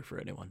spoiler for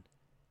anyone.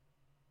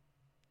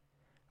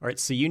 All right,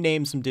 so you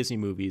name some Disney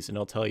movies, and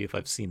I'll tell you if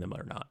I've seen them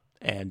or not.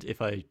 And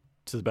if I,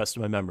 to the best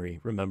of my memory,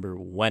 remember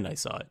when I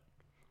saw it.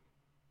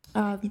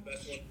 The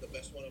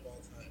best one of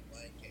all time,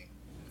 Lion King.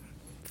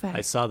 Fact.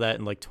 I saw that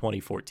in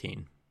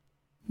 2014.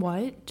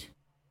 What?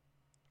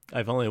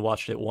 I've only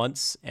watched it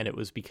once, and it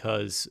was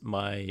because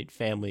my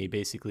family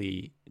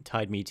basically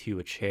tied me to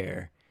a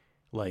chair,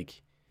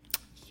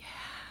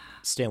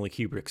 Stanley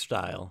Kubrick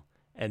style,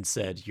 and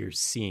said, "You're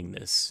seeing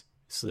this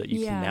so that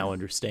you can now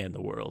understand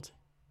the world."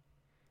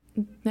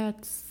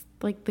 That's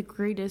the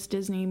greatest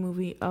Disney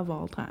movie of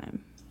all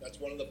time. That's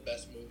one of the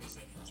best movies.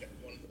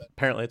 One of the best.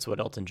 Apparently, it's what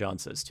Elton John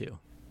says too.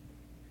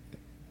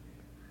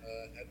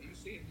 Have you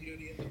seen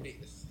Beauty and the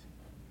Beast?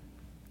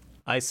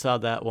 I saw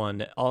that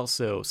one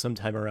also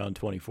sometime around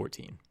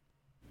 2014.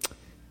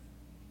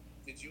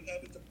 Did you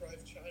have a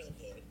deprived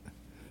childhood?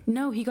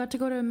 No, he got to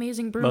go to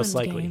Amazing Bruins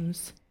likely.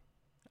 games.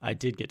 I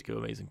did get to go to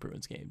Amazing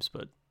Bruins games,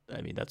 but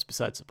I mean, that's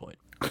besides the point.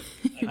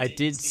 I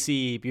did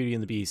see Beauty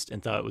and the Beast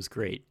and thought it was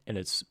great, and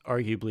it's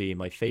arguably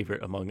my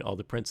favorite among all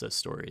the princess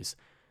stories.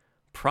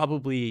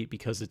 Probably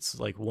because it's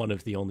like one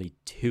of the only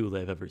two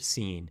that I've ever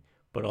seen,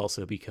 but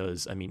also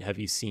because, I mean, have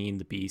you seen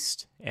The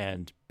Beast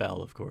and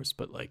Belle, of course,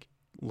 but like,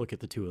 look at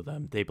the two of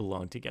them. They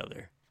belong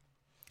together.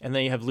 And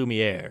then you have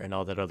Lumiere and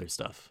all that other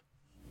stuff.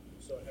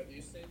 So have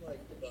you seen like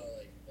the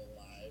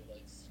live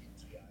like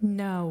CGI?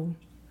 No.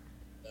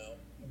 No.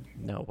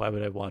 No, why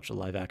would I watch a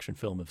live action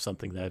film of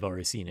something that I've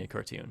already seen in a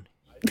cartoon?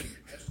 I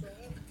saw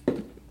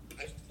it.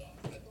 I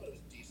thought it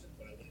was decent,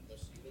 but I wouldn't go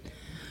see it again.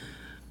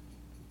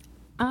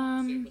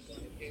 Same with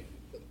Lion King,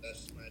 the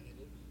best in my opinion.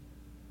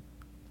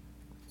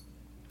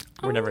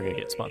 We're never going to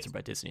get sponsored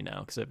by Disney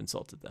now because I've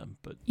insulted them.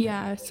 But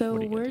Yeah, so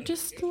What are you gonna we're do?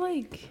 just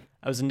like,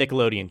 I was a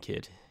Nickelodeon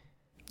kid.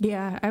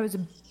 yeah, I was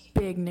a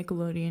big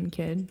Nickelodeon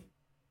kid.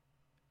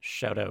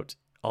 Shout out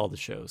all the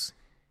shows.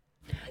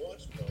 I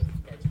watched both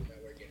Cartoon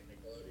Network and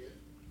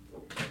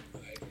Nickelodeon.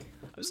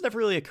 I was never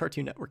really a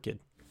Cartoon Network kid.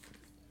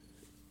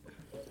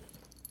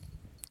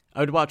 I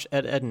would watch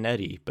Ed, and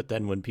Eddie, but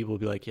then when people would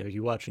be like, yeah, are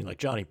you watching like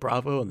Johnny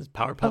Bravo and the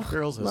Powerpuff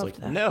Girls? I was loved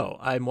like, that. no,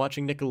 I'm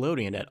watching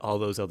Nickelodeon at all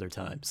those other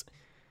times.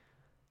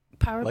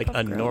 Powerpuff Like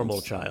a Girls. normal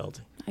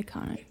child.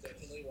 Iconic.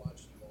 Definitely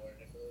watched more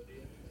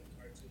Nickelodeon than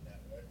Cartoon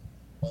Network.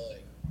 But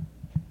like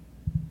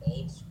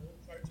old school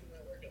Cartoon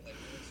Network and like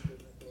old school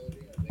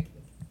Nickelodeon, I think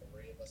the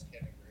three of us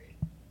can agree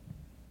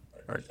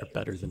Are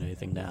better than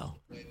anything now.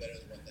 way better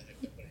than what the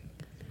heck they're putting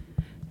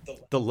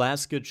out. The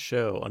last good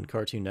show on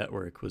Cartoon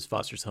Network was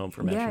Foster's Home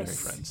for Imaginary Yes,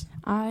 Friends.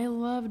 I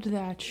loved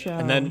that show.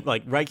 And then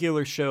like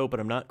regular show, but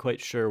I'm not quite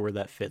sure where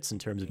that fits in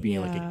terms of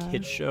being like a Yeah.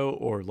 kid show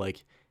or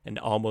like an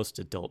almost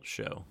adult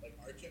show. Like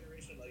our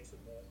generation likes it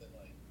more than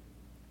like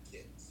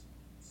kids.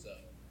 So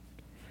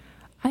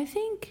I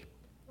think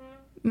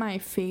my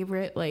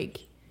favorite,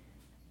 like,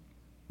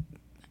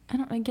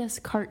 I guess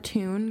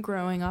cartoon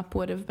growing up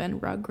would have been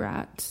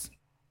Rugrats.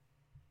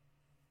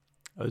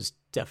 I was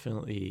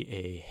definitely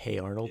a Hey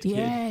Arnold kid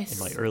Yes. in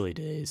my early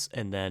days,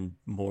 and then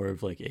more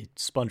of like a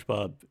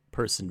SpongeBob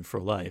person for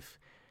life,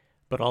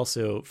 but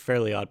also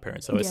Fairly Odd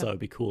Parents. I always Yep. thought it'd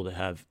be cool to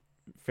have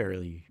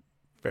Fairly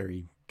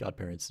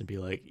Godparents and be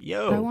like, I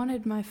yo,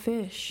 wanted my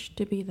fish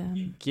to be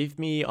them, give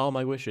me all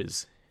my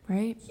wishes.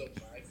 right? so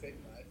my favorite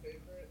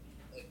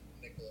like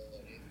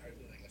Nickelodeon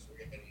cartoon, I guess we're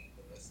getting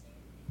into this now.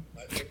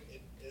 My favorite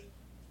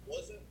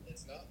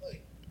it's not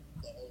like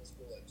the old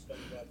school like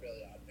SpongeBob,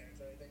 Fairly Odd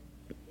Parents or anything.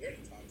 We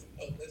already talked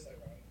about this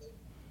ironically.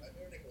 My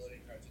favorite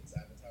Nickelodeon cartoon is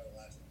Avatar: The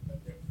Last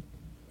Airbender.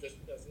 Just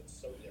because it's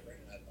so different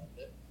and I loved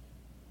it.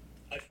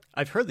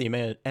 I've heard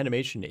the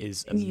animation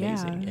is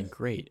amazing Yeah. and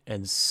great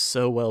and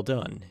so well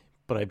done,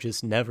 but I've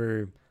just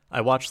never.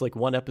 I watched like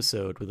one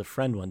episode with a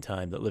friend one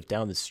time that lived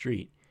down the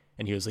street,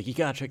 and he was like, "You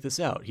gotta check this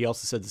out." He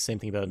also said the same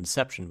thing about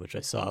Inception, which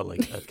I saw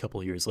like a couple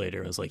of years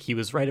later. I was like, he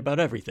was right about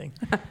everything.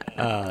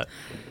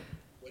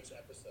 Which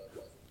episode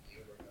was it? Do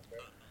you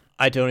remember?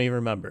 I don't even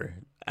remember.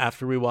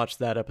 After we watched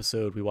that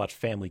episode, we watched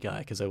Family Guy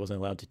because I wasn't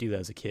allowed to do that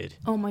as a kid.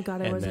 Oh my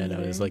god, I And wasn't then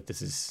I was either. like,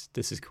 this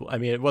is cool. I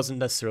mean, it wasn't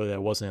necessarily that I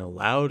wasn't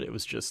allowed. It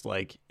was just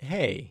like,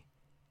 hey,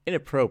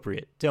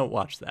 inappropriate. Don't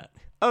watch that.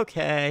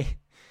 Okay.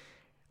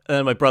 And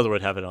then my brother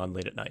would have it on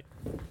late at night.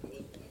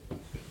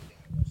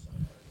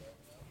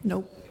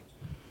 Nope.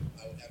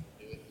 I would have to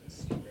do it in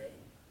secret.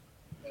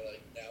 But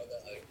like now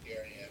that like here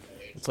I am,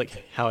 my age, It's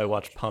like how I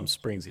watched Palm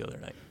Springs the other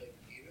night. like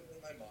even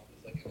when my mom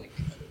was like in like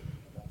the other room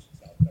and watching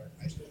South Park,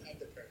 I still have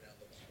to turn down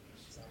the volume.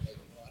 So I'm like,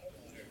 no, I don't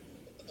want her.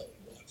 What the hell are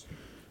you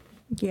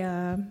watching?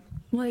 Yeah.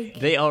 Like,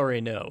 They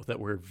already know that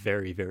we're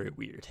very, very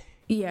weird.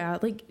 yeah,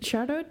 like,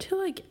 shout out to,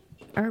 like,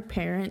 our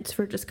parents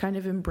for just kind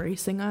of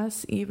embracing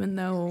us, even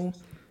though,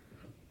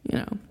 you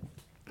know,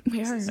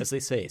 we are. As they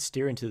say,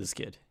 steer into this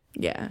kid.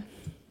 Yeah.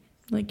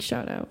 Like,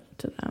 shout out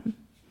to them.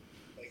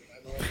 Like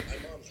my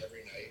mom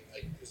every night,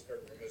 like just her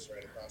room is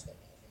right across the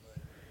hall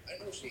from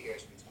mine. I know she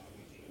hears me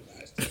talking to you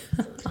guys.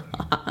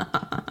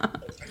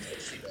 I know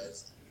she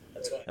does.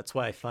 That's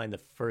why I find the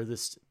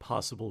furthest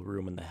possible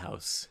room in the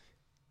house.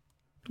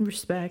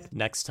 Respect.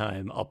 Next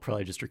time, I'll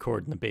probably just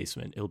record in the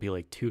basement. It'll be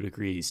like 2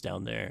 degrees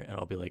down there, and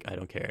I'll be like, I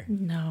don't care.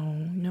 No,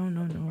 no,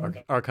 no, no.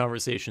 Our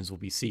conversations will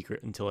be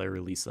secret until I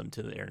release them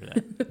to the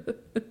internet.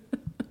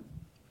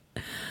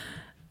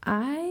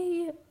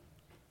 I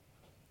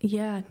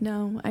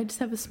just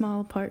have a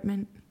small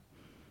apartment.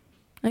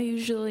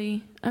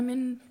 I'm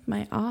in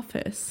my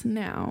office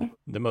now.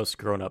 The most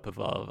grown up of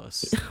all of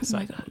us. Oh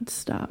my god,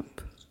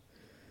 stop.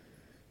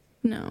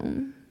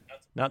 No.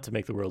 Not to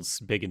make the world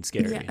big and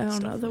scary. Yeah, I and don't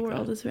stuff know. The like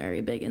world that. is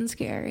very big and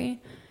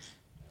scary.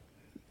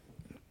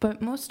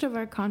 But most of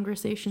our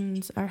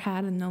conversations are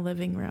had in the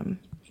living room.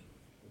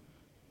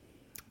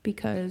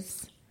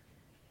 Because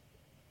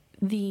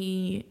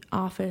the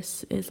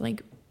office is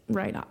like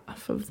right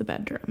off of the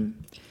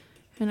bedroom.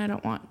 And I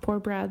don't want poor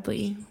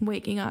Bradley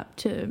waking up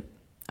to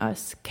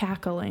us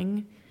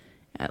cackling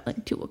at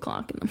like 2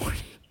 o'clock in the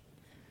morning.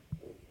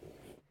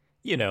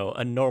 You know,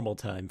 a normal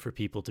time for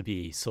people to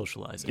be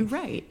socializing.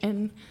 Right.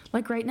 And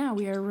like right now,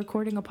 we are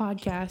recording a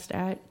podcast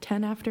at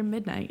 10 after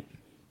midnight.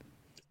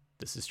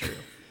 This is true.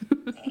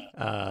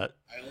 I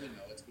only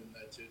know it's been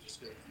that too,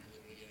 just because I'm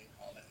literally getting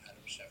all the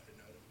Adam Schefter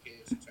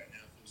notifications right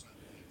now. Who's not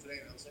playing today?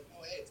 And I was like,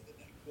 oh, hey, it's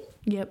midnight. Cool.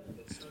 Yep.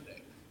 It's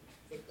Sunday.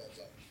 Football's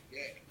on.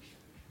 Yay.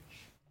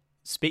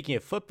 Speaking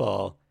of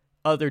football,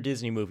 other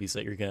Disney movies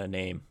that you're going to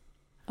name.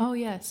 Oh,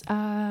 yes. We've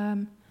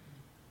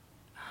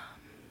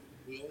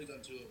only done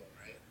 2 of them,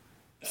 right?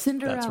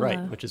 Cinderella. That's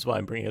right, which is why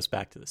I'm bringing us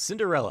back to this.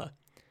 Cinderella.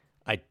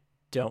 I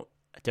don't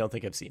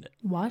think I've seen it.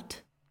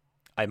 What?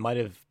 I might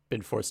have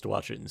been forced to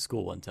watch it in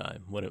school one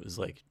time when it was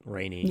like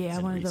rainy. Yeah,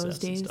 and one of those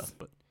recess and days. stuff,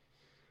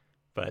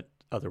 but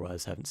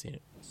otherwise haven't seen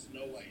it.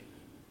 Snow White.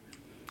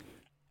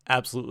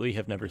 Absolutely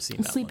have never seen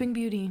that Sleeping one.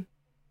 Beauty.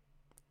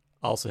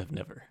 Also have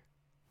never.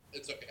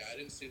 It's okay. I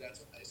didn't see that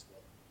till high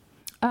school.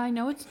 I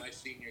know it's My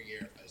senior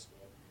year of high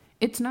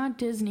school. not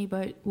Disney,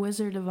 but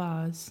Wizard of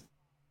Oz.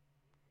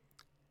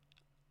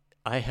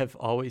 I have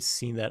always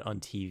seen that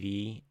on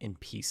TV in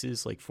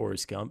pieces, like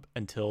Forrest Gump,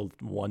 until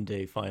one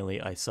day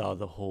finally I saw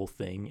the whole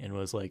thing and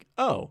was like,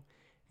 oh,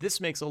 this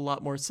makes a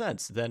lot more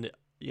sense than,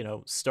 you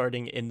know,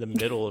 starting in the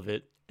middle of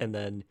it and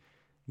then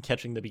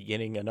catching the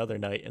beginning another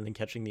night and then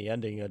catching the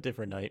ending a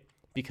different night,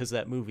 because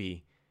that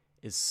movie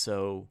is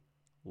so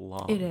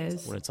long. It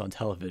is. When it's on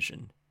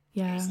television.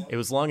 Yeah. It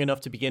was long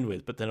enough to begin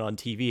with, but then on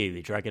TV,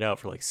 they drag it out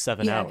for like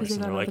 7 Yeah, 'cause hours. they And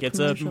got they're all like, the it's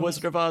a commercials.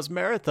 Wizard of Oz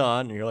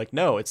marathon. And you're like,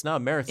 no, it's not a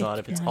marathon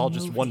if it's It's all a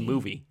just one movie.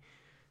 movie.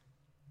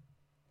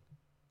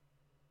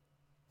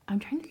 I'm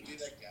trying to... Be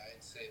that guy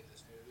and say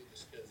this movie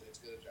just because it's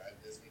going to drive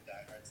Disney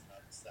diehards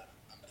nuts.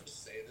 I'm going to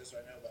say this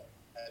right now, but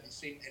have you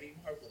seen any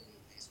Marvel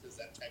movies? Because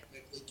that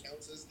technically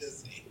counts as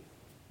Disney.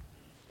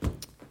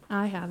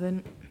 I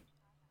haven't.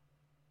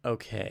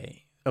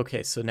 Okay,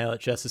 so now that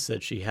Jess has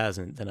said she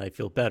hasn't, then I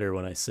feel better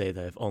when I say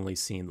that I've only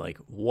seen like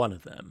one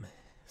of them.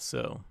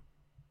 So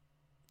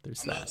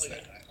there's I'm that. not like a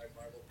diehard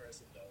Marvel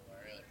person, don't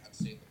worry. Like, I've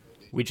seen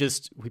the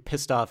movie. We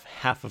pissed off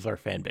half of our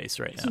fan base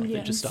right now. They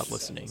Yes. just stopped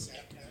listening.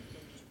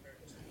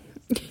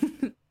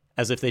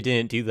 As if they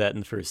didn't do that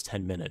in the first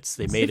 10 minutes.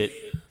 They made it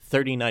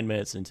 39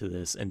 minutes into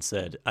this and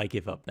said, I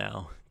give up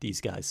now.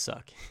 These guys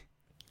suck.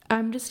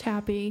 I'm just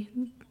happy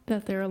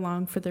that they're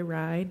along for the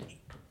ride.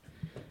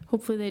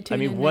 Hopefully they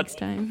tune in what- next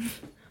time.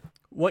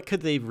 What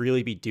could they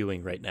really be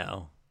doing right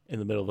now in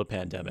the middle of a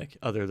pandemic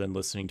other than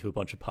listening to a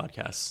bunch of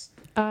podcasts?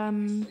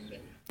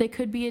 They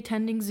could be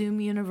attending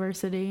Zoom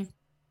University.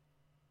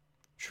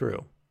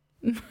 True.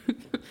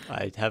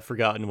 I have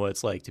forgotten what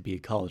it's like to be a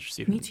college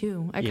student. Me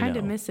too. I You kind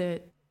of know. miss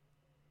it.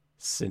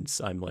 Since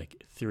I'm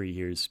like 3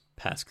 years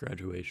past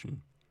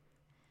graduation.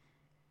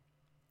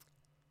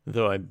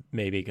 Though I'm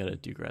maybe going to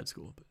do grad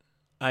school. But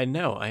I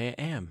know, I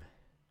am.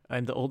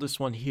 I'm the oldest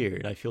one here,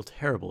 and I feel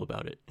terrible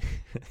about it.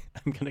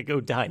 I'm going to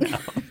go die now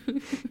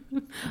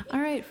All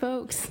right,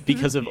 folks.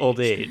 because of old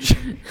age.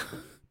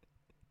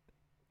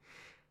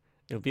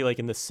 It'll be like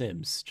in The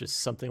Sims. Just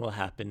something will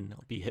happen.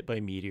 I'll be hit by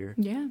a meteor.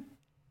 Yeah.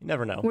 You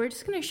never know. We're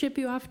just going to ship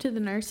you off to the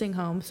nursing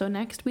home. So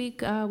next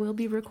week, we'll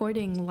be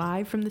recording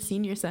live from the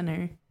senior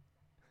center.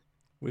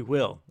 We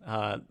will.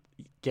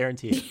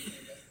 Guaranteed.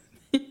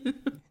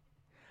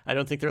 I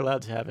don't think they're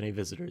allowed to have any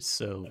visitors,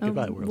 so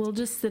goodbye, world. We'll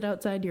just sit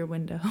outside your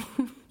window.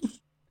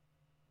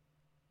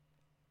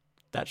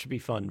 That should be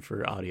fun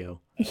for audio.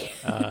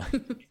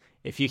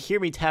 If you hear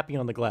me tapping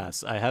on the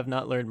glass, I have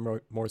not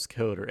learned Morse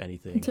code or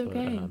anything. It's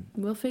okay. But,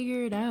 We'll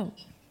figure it out.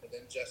 And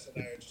then Jess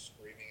and I are just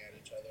screaming at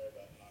each other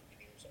about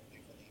hockey or something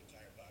for the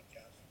entire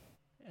podcast.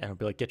 and I'll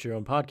be like, get your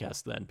own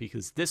podcast then,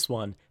 because this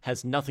one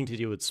has nothing to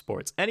do with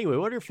sports. Anyway,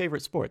 what are your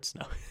favorite sports?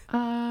 No.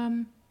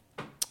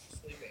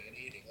 Sleeping and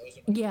eating. Those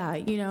are Yeah,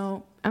 you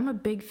know, I'm a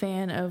big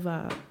fan of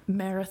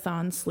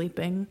marathon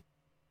sleeping.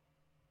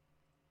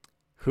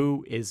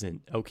 Who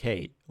isn't?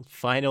 Okay,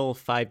 final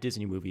 5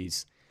 Disney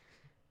movies.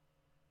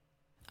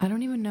 I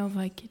don't even know if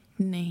I could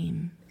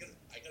name.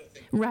 I gotta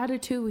think.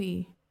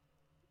 Ratatouille.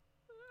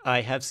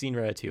 I have seen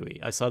Ratatouille.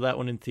 I saw that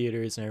one in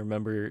theaters, and I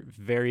remember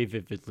very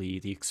vividly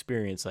the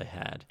experience I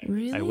had.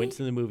 Really? I went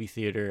to the movie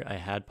theater, I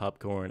had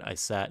popcorn, I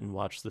sat and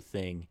watched the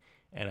thing,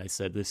 and I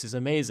said, this is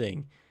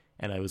amazing.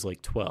 And I was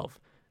like 12.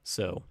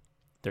 So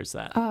there's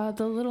that.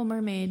 The Little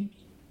Mermaid.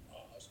 Oh,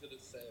 I was gonna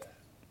say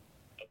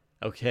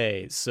that.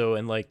 Okay, so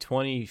in like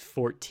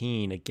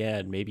 2014,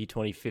 again, maybe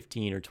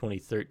 2015 or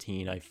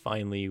 2013, I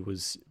finally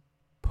was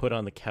put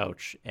on the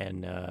couch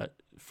and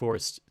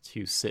forced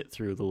to sit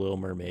through The Little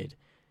Mermaid.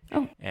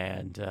 Oh.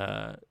 And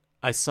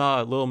I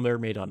saw Little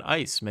Mermaid on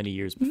Ice many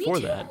years before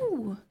Me that.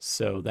 too.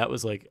 So that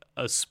was like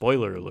a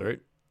spoiler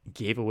alert.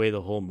 Gave away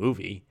the whole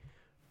movie.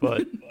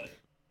 But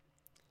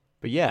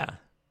but yeah,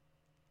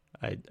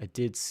 I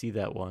did see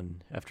that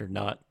one after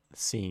not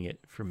seeing it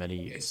for many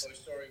Okay, years. Toy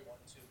Story 1,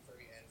 2,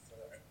 3, and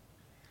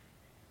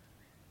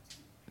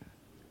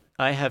 4.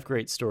 I have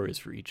great stories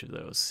for each of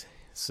those.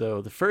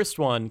 So the first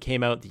one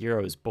came out the year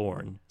I was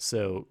born,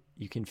 so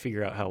you can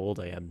figure out how old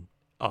I am,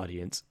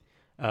 audience.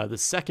 The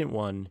second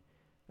one,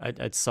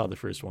 I saw the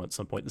first one at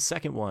some point. The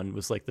second one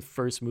was like the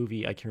first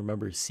movie I can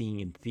remember seeing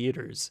in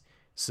theaters.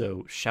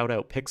 So shout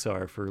out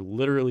Pixar for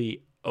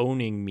literally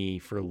owning me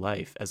for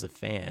life as a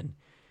fan.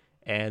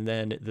 And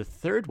then the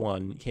third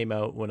one came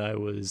out when I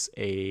was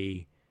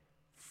a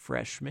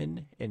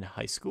freshman in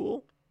high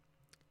school,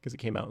 because it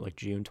came out in like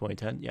June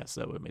 2010. Yes,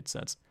 that would have made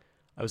sense.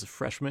 I was a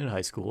freshman in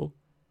high school,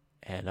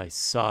 and I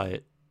saw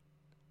it.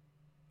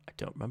 I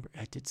don't remember.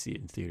 I did see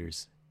it in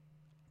theaters.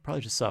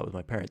 Probably just saw it with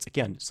my parents.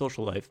 Again,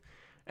 social life.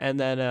 And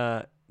then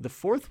the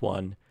fourth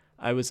one,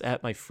 I was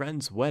at my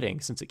friend's wedding,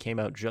 since it came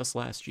out just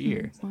last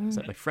year. I was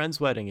at my friend's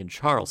wedding in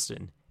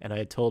Charleston, and I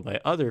had told my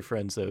other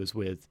friends I was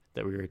with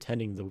that we were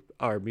attending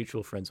our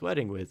mutual friend's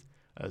wedding with,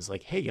 I was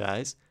like, hey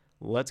guys,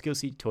 let's go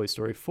see Toy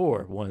Story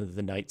 4 one of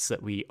the nights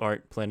that we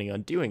aren't planning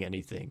on doing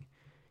anything.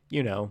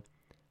 You know,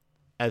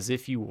 as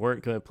if you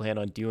weren't going to plan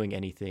on doing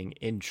anything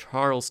in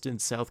Charleston,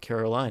 South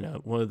Carolina,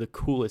 one of the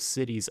coolest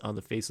cities on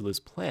the face of this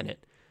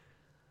planet.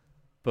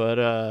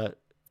 But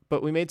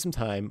we made some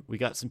time. We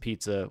got some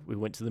pizza. We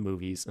went to the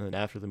movies. And then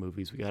after the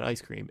movies, we got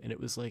ice cream. And it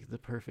was like the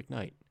perfect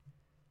night.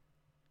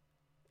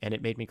 And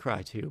it made me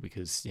cry, too,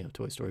 because, you know,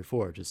 Toy Story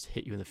 4 just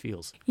hit you in the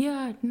feels.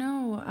 Yeah,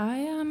 no,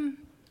 I'm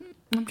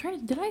trying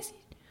to, did I see?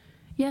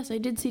 Yes, I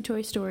did see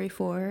Toy Story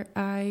 4.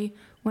 I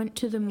went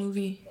to the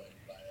movie.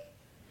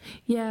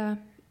 Yeah,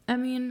 I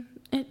mean,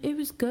 it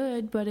was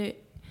good, but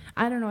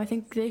I don't know, I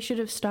think they should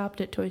have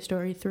stopped at Toy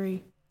Story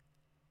 3.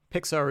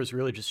 Pixar was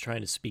really just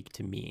trying to speak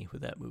to me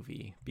with that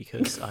movie,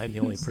 because I'm the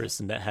only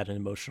person that had an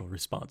emotional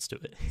response to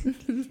it.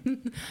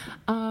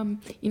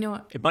 You know,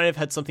 it might have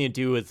had something to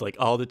do with like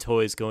all the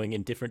toys going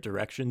in different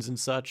directions and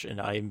such, and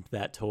I'm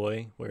that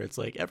toy where it's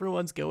like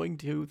everyone's going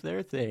to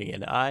their thing,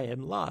 and I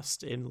am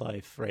lost in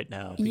life right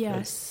now. Because,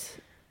 yes,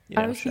 you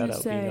know, I was shout gonna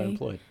out say, being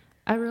unemployed.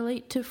 I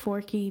relate to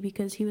Forky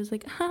because he was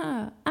like,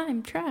 "Ha,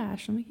 I'm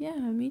trash." I'm like, "Yeah,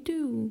 me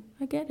too.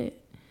 I get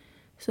it."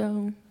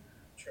 So,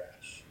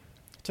 Trash.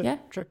 yeah.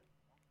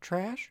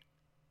 Trash?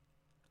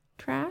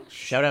 Trash?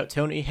 Shout out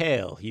Tony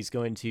Hale. He's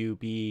going to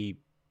be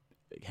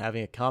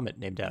having a comet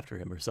named after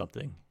him or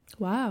something.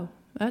 Wow,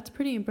 that's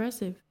pretty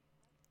impressive.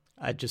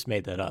 I just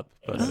made that up,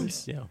 but it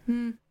was, you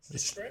know.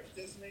 Is Shrek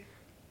Disney? I'm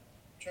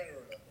trying to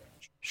remember.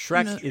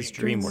 Shrek No, is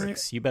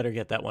DreamWorks. You better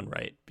get that one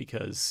right,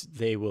 because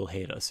they will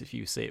hate us if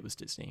you say it was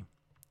Disney.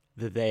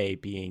 The they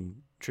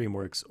being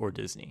DreamWorks or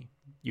Disney.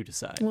 You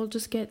decide. We'll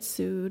just get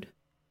sued.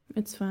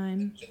 It's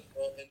fine.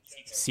 Well,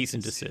 Cease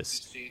and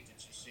desist. Did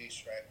you see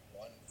Shrek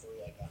 1 for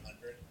like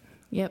 100?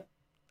 Yep.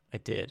 I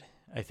did.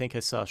 I think I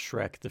saw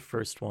Shrek, the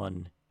first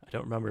one. I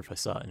don't remember if I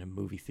saw it in a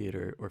movie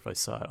theater or if I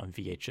saw it on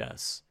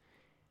VHS.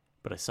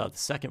 But I saw the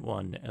second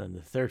one and then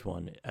the third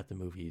one at the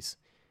movies.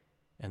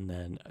 And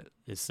then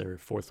is there a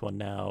fourth one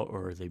now,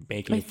 or are they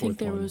making a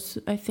fourth one?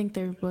 I think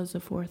there was a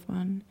fourth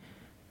one.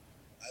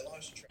 I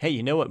lost track. Hey,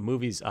 you know what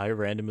movies I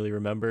randomly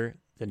remember?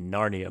 The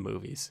Narnia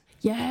movies.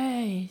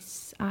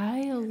 Yes,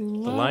 I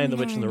love The Lion, the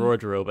Witch, and the Narnia.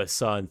 Wardrobe I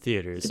saw in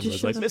theaters and just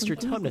was like, showed up Mr. on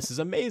Google. Tumnus is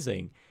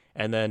amazing.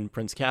 And then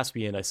Prince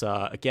Caspian I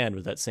saw again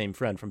with that same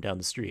friend from down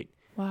the street.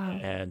 Wow.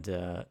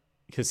 And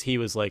because he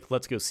was like,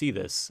 let's go see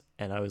this.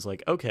 And I was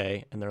like,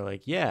 okay. And they're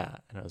like, yeah.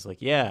 And I was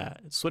like, yeah.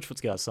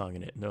 Switchfoot's got a song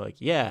in it. And they're like,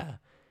 yeah.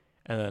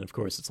 And then, of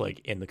course, it's like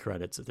in the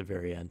credits at the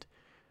very end.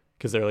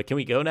 Because they're like, can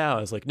we go now?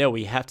 I was like, no,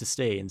 we have to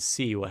stay and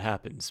see what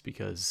happens,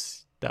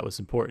 because that was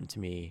important to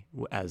me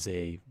as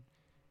a...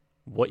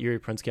 What year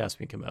did Prince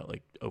Caspian come out?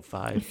 Like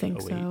 05? I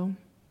think 08? so.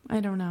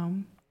 I don't know.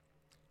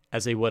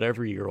 As a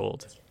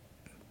whatever-year-old.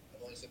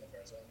 I've only seen the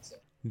first one, so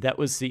That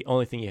was the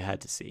only thing you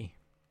had to see.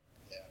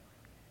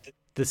 yeah.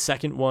 The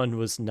second one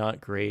was not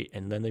great,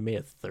 and then they made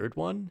a third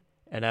one.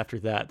 And after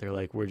that, they're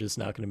like, we're just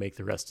not going to make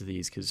the rest of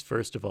these, because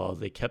first of all,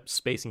 they kept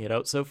spacing it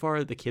out so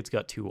far, the kids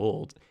got too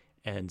old.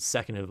 And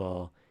second of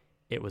all,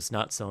 it was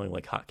not selling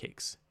like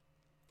hotcakes.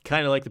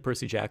 Kind of like the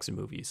Percy Jackson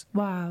movies.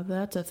 Wow,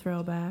 that's a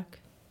throwback.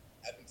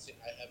 I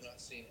have not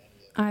seen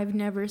any of them. I've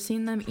never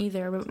seen them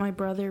either, but my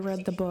brother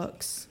read the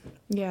books.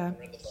 Yeah. I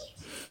read the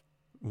books.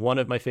 One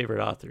of my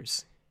favorite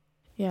authors,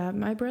 Yeah,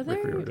 my brother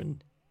Rick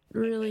Riordan.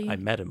 really... I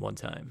met him one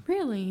time.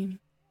 Really?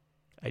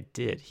 I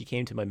did. He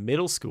came to my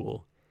middle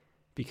school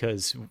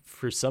because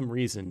for some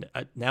reason,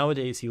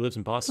 nowadays he lives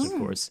in Boston, of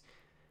course.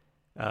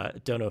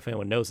 Don't know if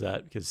anyone knows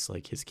that, because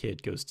like his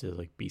kid goes to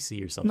like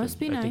BC or something. Must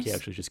be I think he nice.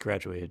 actually just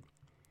graduated.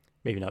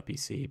 Maybe not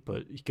BC,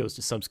 but he goes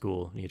to some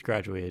school and he had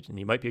graduated, and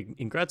he might be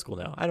in grad school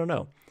now. I don't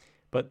know.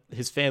 But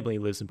his family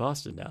lives in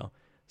Boston now.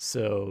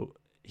 So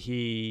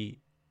he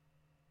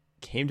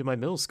came to my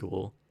middle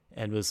school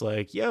and was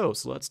like, yo,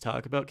 so let's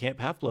talk about Camp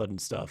Half-Blood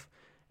and stuff.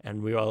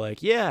 And we were all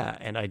like, yeah.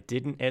 And I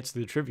didn't answer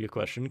the trivia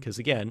question because,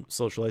 again,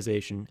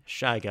 socialization,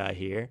 shy guy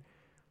here.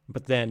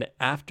 But then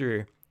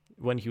after,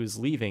 when he was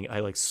leaving, I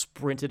like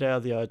sprinted out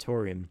of the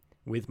auditorium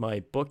with my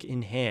book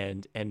in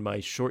hand and my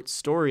short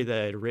story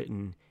that I had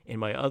written in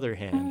my other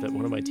hand that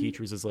one of my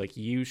teachers is like,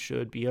 you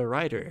should be a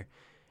writer.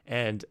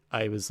 And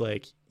I was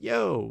like,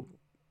 yo,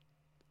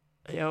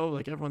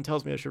 like everyone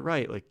tells me I should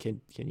write. Like,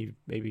 can you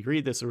maybe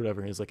read this or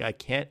whatever? And he's like, I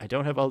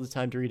don't have all the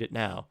time to read it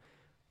now,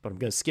 but I'm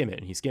going to skim it.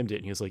 And he skimmed it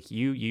and he was like,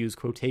 you use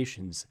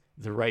quotations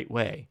the right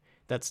way.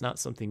 That's not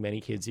something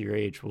many kids your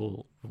age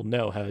will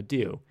know how to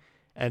do.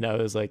 And I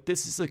was like,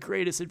 this is the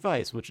greatest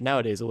advice, which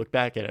nowadays I look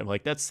back at it, I'm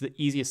like, that's the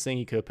easiest thing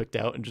you could have picked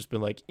out and just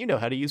been like, you know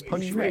how to use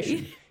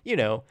punctuation,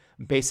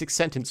 basic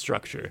sentence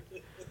structure.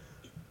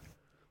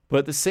 But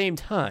at the same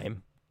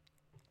time,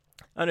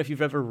 I don't know if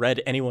you've ever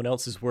read anyone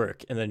else's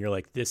work and then you're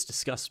like, this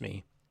disgusts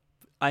me.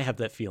 I have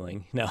that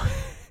feeling. No,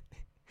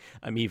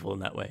 I'm evil in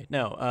that way.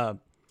 No,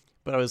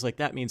 but I was like,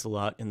 that means a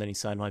lot. And then he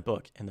signed my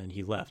book and then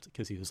he left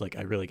because he was like,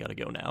 I really got to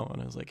go now.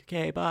 And I was like,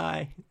 okay,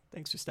 bye.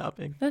 Thanks for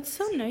stopping. That's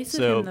so nice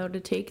of him, though, to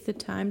take the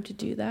time to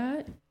do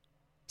that.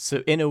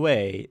 So in a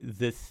way,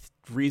 the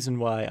reason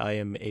why I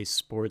am a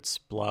sports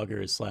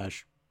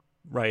blogger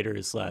 / writer /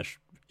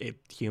 a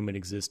human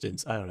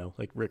existence, I don't know,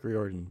 like Rick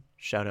Riordan,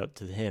 shout out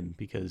to him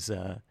because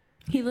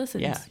he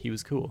listens. Yeah, he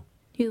was cool.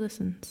 He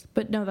listens.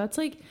 But no, that's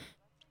like,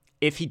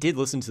 if he did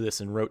listen to this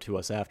and wrote to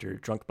us after,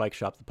 Drunk Bike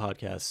Shop the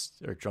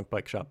podcast, or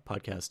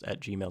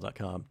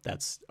drunkbikeshoppodcast@gmail.com,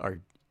 that's our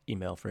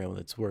email for anyone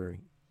that's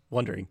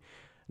wondering.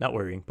 So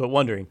many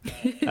spam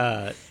now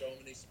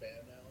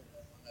on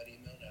that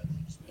email now that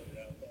you just put it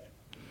out there.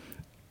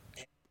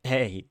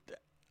 Hey,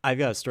 I've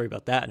got a story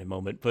about that in a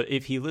moment, but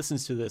if he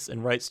listens to this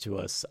and writes to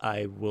us,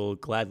 I will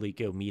gladly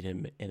go meet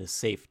him in a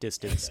safe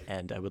distance,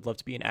 and I would love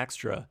to be an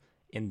extra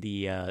in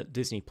the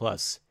Disney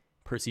Plus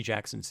Percy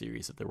Jackson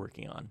series that they're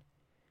working on.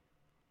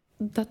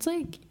 That's a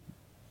thing.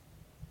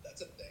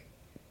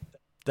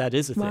 That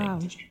is a wow.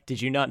 thing.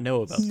 Did you not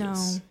know about No.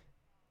 this?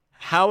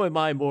 How am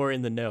I more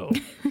in the know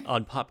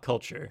on pop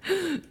culture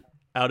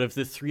out of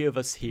the three of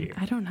us here?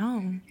 I don't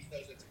know.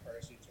 Because it's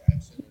Percy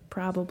Jackson.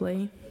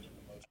 Probably.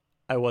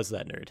 I was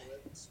that nerd.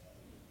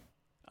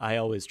 I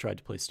always tried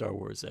to play Star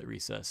Wars at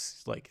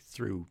recess, like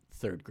through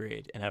 3rd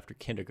grade, and after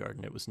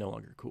kindergarten, it was no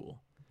longer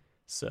cool.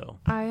 So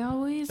I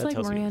always that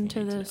tells you ran everything to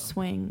you need the to know.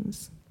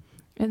 swings,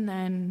 and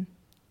then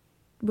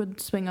would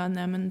swing on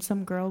them, and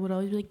some girl would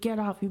always be like, "Get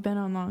off! You've been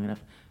on long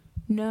enough."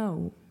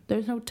 No,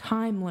 there's no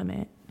time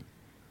limit.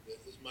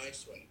 This is my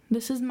swing.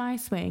 This is my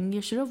swing.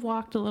 You should have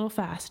walked a little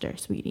faster,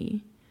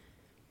 sweetie.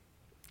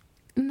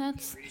 And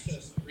that's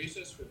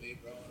Recess for me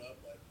growing up,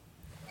 like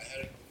I had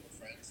a group of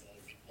friends and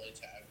we'd play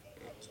tag, but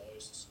I was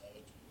always the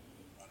slowest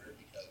runner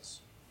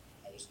because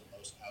I was the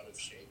most out of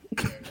shape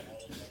compared to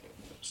all of them.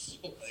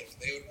 So like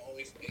they would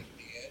always make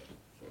me in.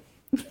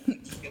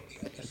 I'd just get the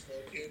other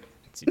slow kid.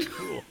 Seems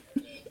cool.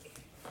 And then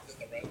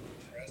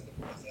the rest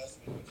of us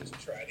would just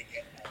try to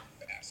get our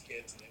fast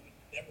kids and it would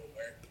never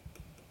work.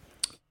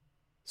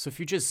 So if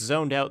you just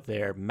zoned out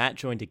there, Matt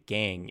joined a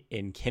gang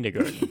in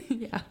kindergarten,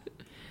 yeah.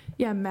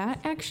 Yeah, Matt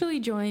actually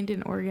joined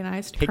an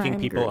organized picking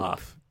crime people group.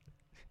 off.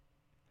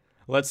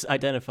 Let's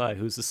identify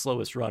who's the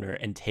slowest runner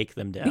and take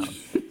them down.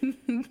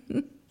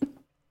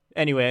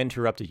 Anyway, I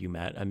interrupted you,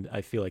 Matt.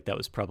 I feel like that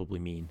was probably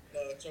mean.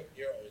 No, it's okay.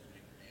 You're always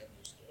making me. I'm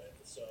used to it.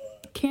 So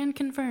Can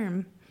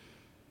confirm.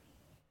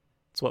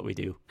 It's what we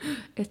do.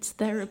 It's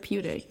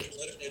therapeutic.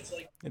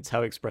 It's how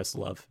we express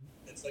love.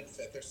 it's like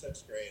 5th or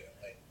 6th grade, and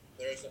like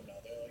there's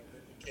another like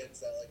group of kids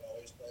that like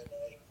always played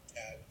like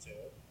tag too,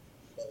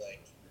 but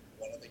like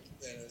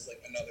then there's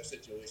like another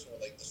situation where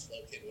like the slow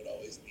kid would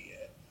always be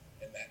it,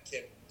 and that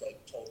kid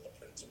like told the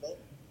principal.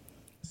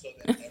 So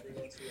then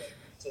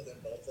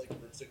both like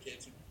groups of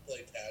kids who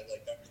play tag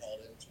like got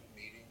called into a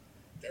meeting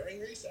during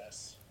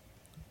recess,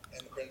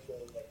 and the principal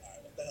was like, "All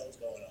right, what the hell's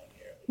going on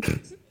here?"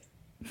 And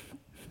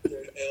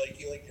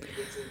he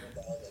individually went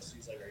to all this.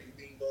 He's like, "Are you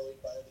being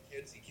bullied by the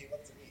kids?" He came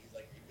up to me. He's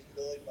like, "Are you being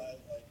bullied by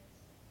like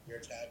your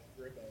tag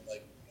group?" And I'm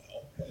like,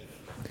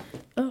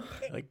 "No."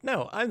 Like,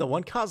 no, I'm the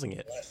one causing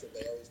it. Last year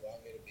they always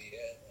want me to be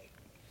it. Like,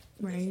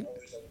 Right.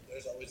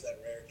 There's always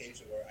that rare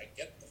occasion where I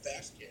get the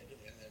fast kid, and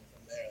then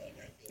from there, like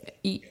I feel like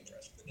Eat. the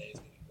rest of the day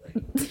is gonna be great.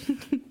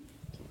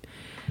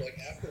 Like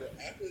after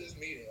this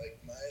meeting,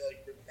 like my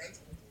group of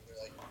friends were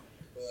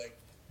like,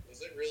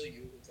 "Was it really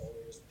you who told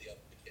her it was the other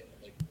kid?"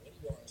 I'm like, "What do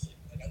you honestly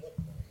like? I look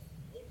for him.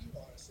 What do you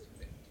honestly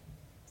think?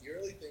 Do you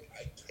really think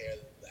I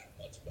care that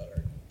much about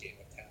our game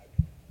of tag?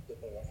 I'm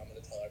going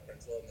to tell our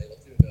principal, and they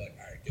look at me and be like,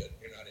 all right, good.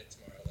 You're not in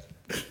tomorrow then."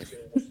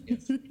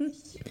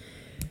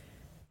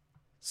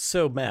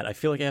 So, Matt, I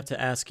feel like I have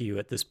to ask you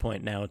at this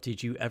point now,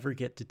 did you ever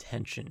get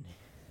detention?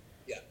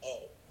 Yeah.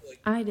 Oh,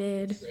 I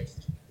did.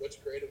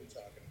 Which grade are we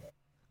talking about?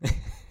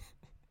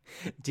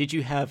 Did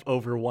you have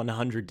over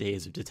 100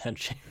 days of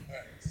detention? All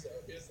right. So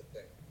here's the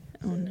thing.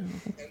 Oh no.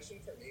 Detention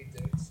for me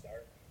didn't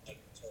start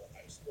until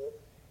high school.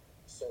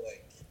 So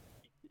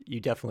You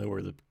definitely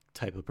were the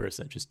type of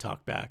person that just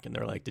talked back and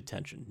they're like,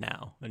 detention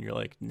now. And you're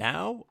like,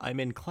 now? I'm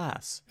in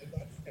class. I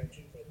got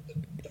detention for the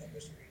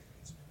dumbest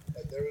reasons.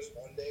 Like there was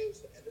one day, it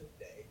was the end of the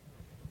day,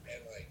 and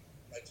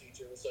my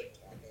teacher was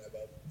talking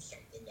about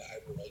something that I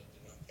did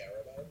not care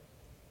about,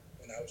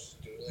 and I was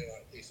just doodling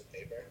on a piece of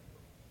paper,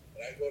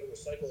 and I go to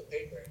recycle the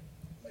paper, and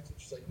my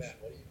teacher's like, "Matt,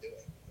 what are you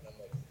doing?" And I'm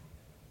like,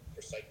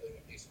 "Recycling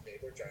a piece of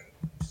paper, trying to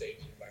save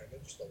the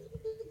environment just a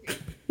little bit."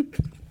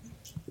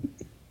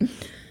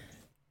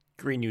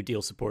 Green New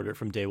Deal supporter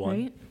from day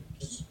one. Right?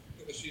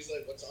 She's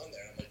like, what's on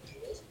there? I'm like,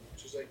 doodles.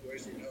 She's like,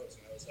 where's your notes?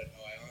 And I was like,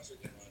 oh, I honestly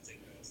didn't want to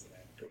take notes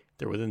today.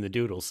 They're within the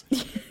doodles. So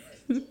you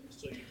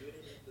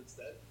doodled it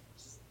instead?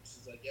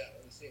 She's like, yeah,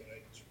 let me see. And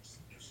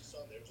she saw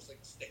there just like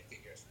stick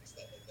figures and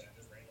stuff like that,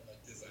 just random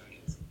like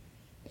designs.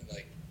 And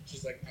like,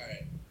 she's like, all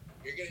right,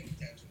 you're getting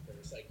detention for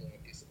recycling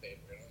a piece of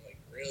paper. And I'm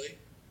like, really?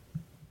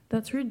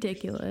 That's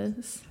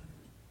ridiculous.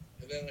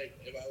 And then like,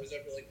 if I was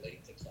ever like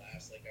late to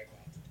class, like I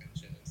got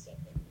detention and stuff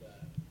like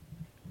that.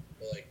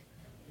 But like,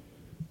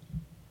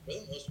 for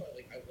the most part,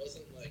 like I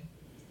wasn't like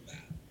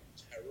that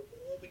terrible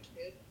of a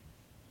kid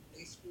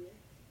in school.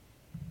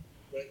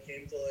 When it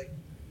came to like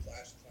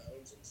class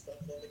clowns and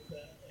stuff like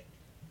that, like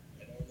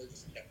I normally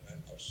just kept my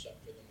mouth shut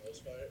for the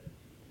most part.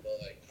 But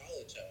like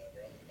college,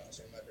 however, oh my gosh,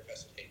 some of my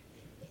professors hate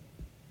me. But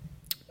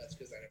that's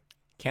because I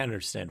Can't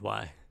understand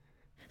why.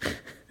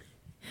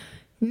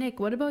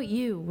 Nick, what about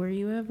you? Were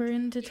you ever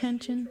in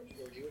detention?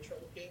 were you a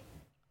trouble kid?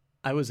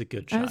 I was a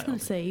good I child. was going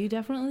to say, you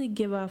definitely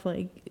give off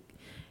like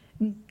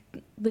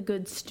the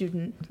good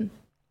student.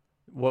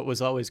 What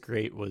was always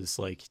great was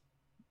like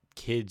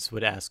kids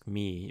would ask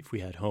me if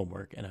we had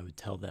homework and I would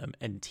tell them,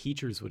 and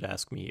teachers would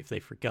ask me if they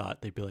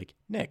forgot. They'd be like,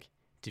 Nick,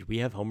 did we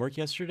have homework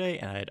yesterday?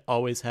 And I'd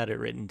always had it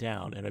written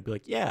down, and I'd be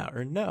like, yeah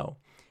or no.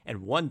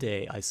 And one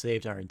day I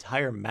saved our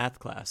entire math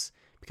class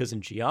because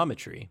in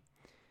geometry,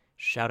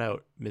 shout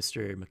out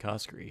Mr.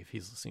 McCoskey if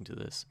he's listening to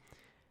this,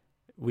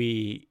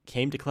 we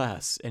came to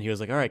class and he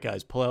was like, all right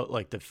guys, pull out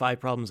like the 5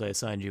 problems I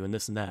assigned you and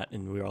this and that.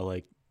 And we were all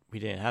like, we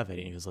didn't have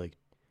any. And he was like,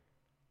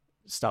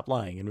 stop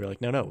lying. And we were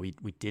like, no, we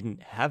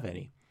didn't have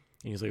any.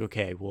 And he was like,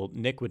 okay, well,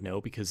 Nick would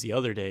know because the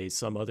other day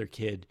some other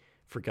kid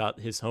forgot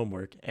his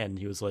homework and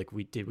he was like,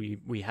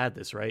 we had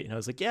this, right? And I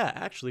was like, yeah,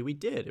 actually we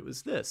did. It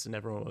was this. And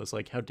everyone was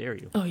like, how dare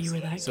you? Oh, you were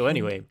that So kid.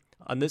 anyway,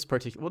 on this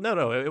particular, well,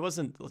 no, it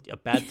wasn't a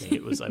bad thing.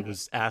 It was, I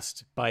was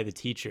asked by the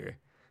teacher.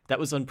 That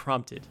was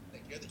unprompted.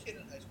 Like you're the kid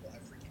in high school I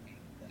freaking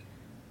hated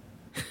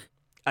that.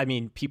 I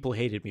mean, people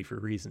hated me for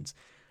reasons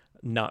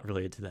not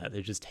related to that.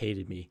 They just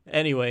hated me.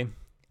 Anyway,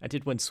 I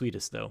did win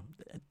sweetest though.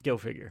 Go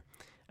figure.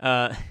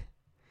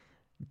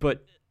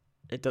 But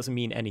it doesn't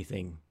mean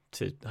anything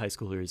to high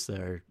schoolers that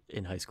are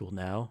in high school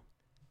now.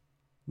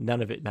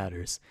 None of it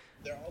matters.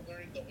 They're all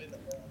learning the way the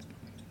world's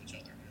moving to each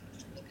other now,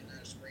 just looking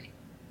at a screen.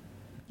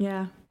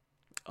 Yeah.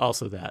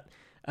 Also that.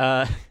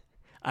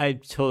 I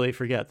totally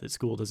forget that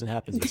school doesn't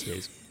happen these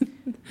days.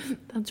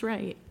 That's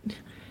right.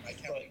 My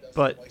county does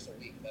But- it twice a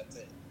week, that's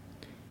it.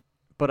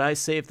 But I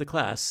saved the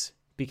class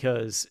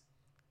because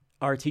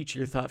our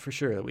teacher thought for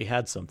sure that we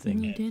had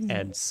something. You didn't.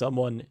 And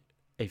someone,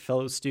 a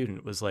fellow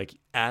student, was like,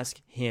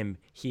 ask him.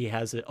 He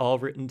has it all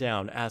written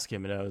down. Ask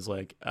him. And I was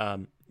like,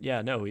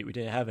 yeah, no, we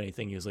didn't have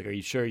anything. He was like, are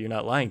you sure you're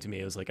not lying to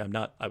me? I was like, I'm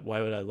not.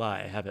 Why would I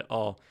lie? I have it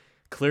all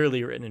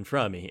clearly written in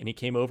front of me. And he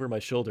came over my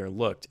shoulder and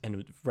looked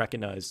and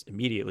recognized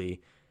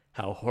immediately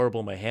how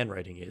horrible my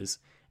handwriting is.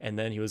 And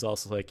then he was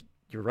also like,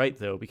 you're right,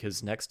 though,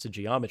 because next to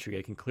geometry,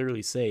 I can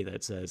clearly say that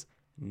it says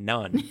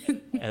none.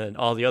 And then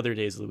all the other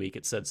days of the week,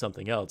 it said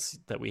something else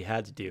that we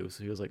had to do.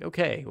 So he was like,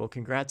 okay, well,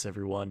 congrats,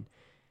 everyone.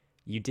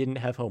 You didn't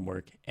have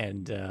homework,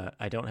 and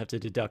I don't have to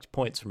deduct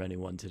points from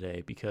anyone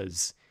today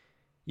because,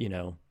 you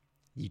know,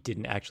 you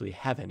didn't actually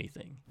have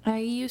anything. I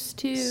used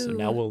to So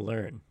now we'll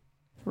learn.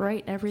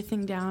 write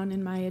everything down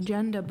in my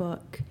agenda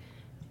book,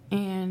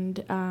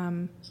 and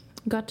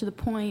got to the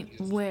point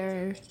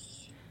where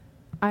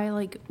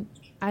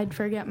I'd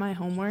forget my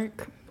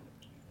homework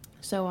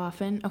so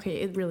often.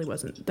 Okay, it really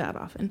wasn't that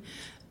often,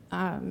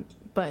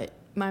 but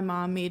my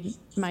mom made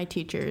my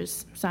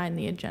teachers sign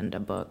the agenda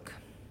book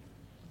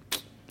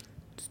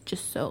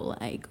just so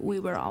like we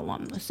were all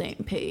on the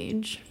same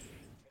page.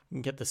 You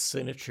can get the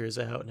signatures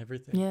out and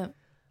everything. Yeah.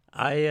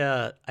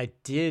 I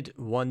did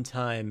one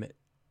time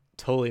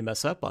totally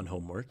mess up on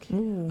homework.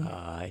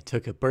 I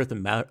took a birth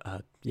and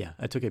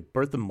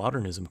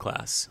modernism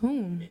class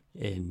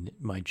in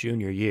my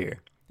junior year.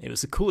 It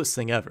was the coolest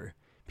thing ever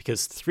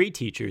because 3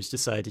 teachers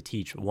decided to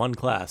teach one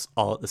class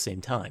all at the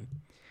same time.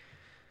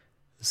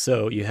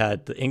 So you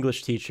had the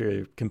English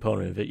teacher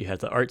component of it, you had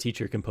the art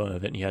teacher component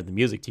of it, and you had the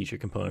music teacher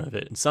component of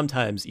it. And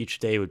sometimes each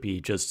day would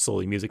be just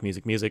solely music,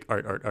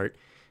 art.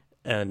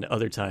 And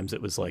other times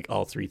it was like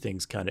all 3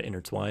 things kind of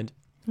intertwined.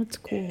 That's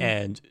cool.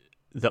 And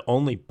the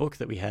only book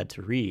that we had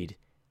to read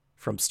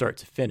from start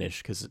to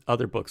finish, because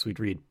other books we'd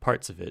read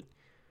parts of it,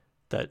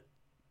 that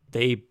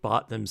they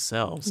bought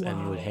themselves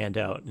and would hand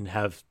out and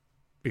have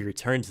be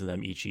returned to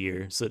them each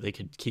year so they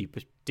could keep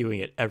doing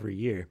it every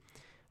year.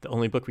 The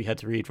only book we had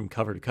to read from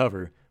cover to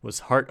cover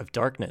was Heart of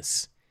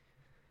Darkness.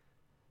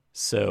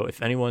 So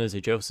if anyone is a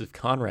Joseph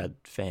Conrad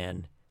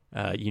fan,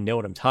 you know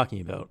what I'm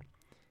talking about.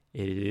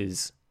 It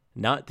is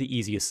not the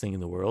easiest thing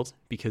in the world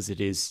because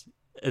it is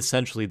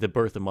essentially the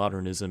birth of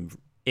modernism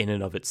in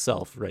and of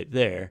itself right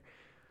there.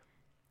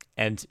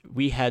 And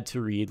we had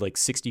to read like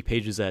 60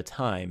 pages at a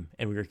time,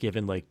 and we were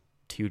given like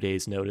 2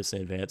 days notice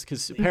in advance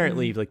because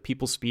apparently like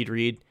people speed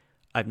read.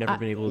 I've never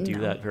been able to do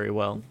that very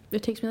well.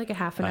 It takes me like a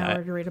half an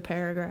hour to read a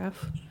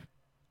paragraph.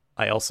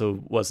 I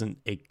also wasn't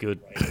a good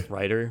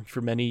writer for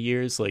many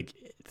years. Like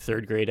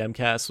third grade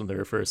MCAS when they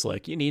were first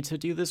like, you need to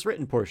do this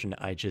written portion.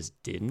 I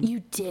just didn't. You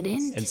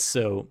didn't? And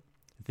so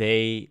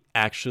they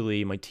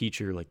actually, my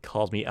teacher like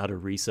called me out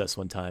of recess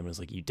one time and was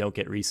like, you don't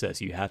get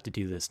recess. You have to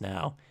do this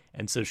now.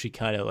 And so she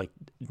kind of like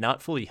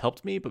not fully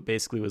helped me, but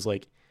basically was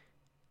like,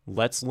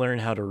 let's learn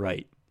how to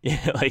write.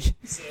 Yeah, like,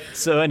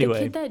 so anyway.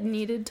 The kid that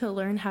needed to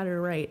learn how to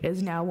write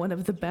is now one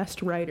of the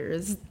best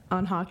writers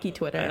on hockey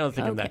Twitter. I don't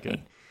think I'm that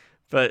good.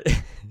 But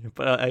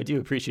I do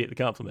appreciate the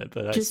compliment.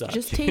 But just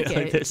take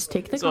it. There's,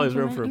 take the there's always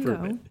room for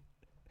compliment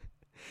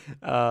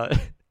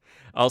improvement.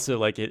 Also,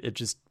 like it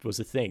just was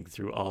a thing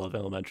through all of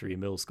elementary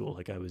and middle school.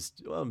 Like I was,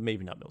 well,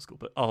 maybe not middle school,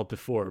 but all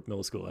before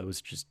middle school,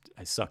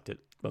 I sucked at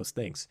most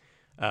things.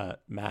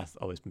 Math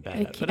always been bad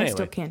at. But anyway. I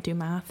still can't do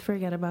math.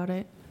 Forget about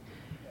it.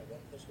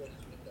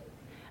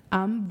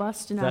 I'm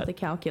busting out the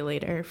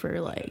calculator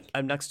for like.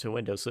 I'm next to a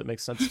window, so it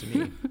makes sense to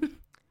me.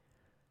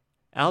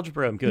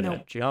 Algebra, I'm good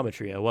at.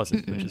 Geometry, I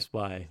wasn't, which is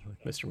why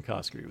Mr.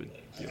 McCoskey would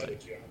be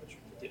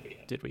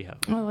like, did we have?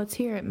 Oh, let's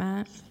hear it,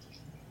 Matt.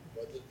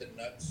 What did the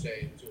nut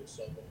say to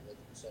himself in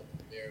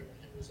the mirror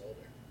when he was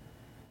older?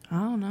 I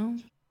don't know.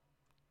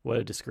 What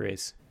a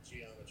disgrace.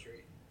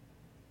 Geometry.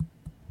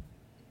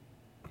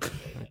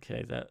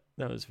 Okay, that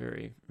was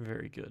very,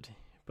 very good.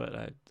 But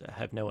I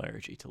have no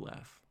energy to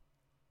laugh.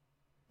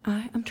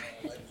 I'm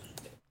trying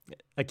to...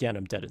 Again,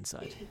 I'm dead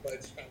inside. My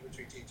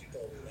geometry teacher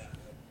told me that.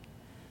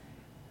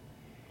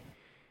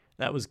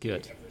 That was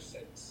good. Ever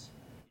since.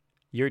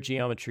 Your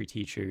geometry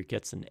teacher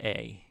gets an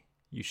A.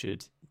 You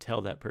should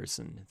tell that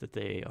person that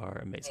they are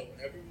amazing. Oh,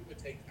 whenever we would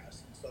take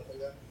tests and stuff like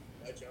that,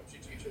 my geometry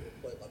teacher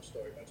would play Love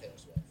Story by Taylor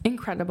Swift.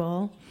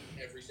 Incredible.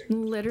 Every single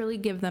Literally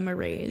give them a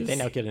raise. They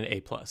now get an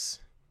A+.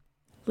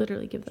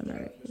 Literally give them a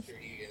raise. Mr.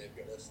 Egan, if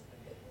you're listening,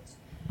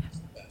 it's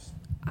the best.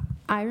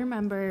 I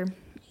remember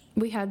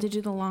we had to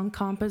do the long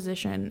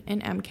composition in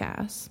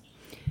MCAS,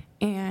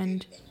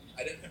 and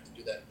I didn't have to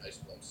do that in high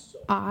school.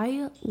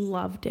 I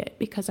loved it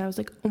because I was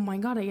like, oh my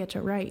God, I get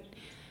to write.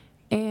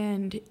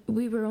 And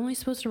we were only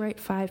supposed to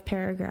write 5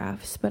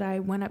 paragraphs, but I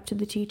went up to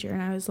the teacher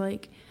and I was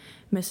like,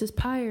 Mrs.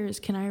 Pyers,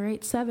 can I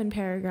write 7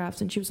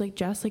 paragraphs? And she was like,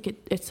 Jess, like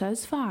it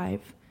says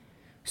 5,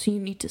 so you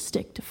need to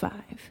stick to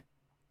 5.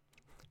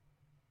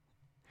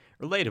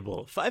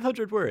 Relatable.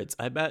 500 words.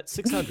 I'm at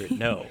 600.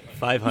 No,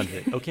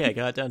 500. Okay, I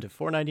got it down to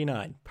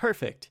 499.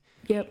 Perfect.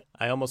 Yep.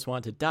 I almost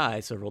want to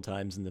die several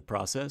times in the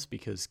process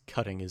because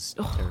cutting is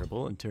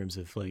terrible in terms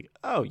of like,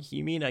 oh,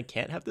 you mean I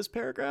can't have this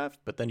paragraph?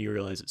 But then you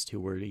realize it's too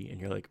wordy and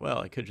you're like, well,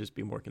 I could just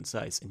be more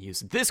concise and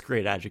use this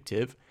great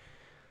adjective.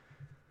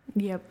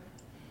 Yep.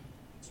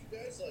 You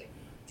guys, like,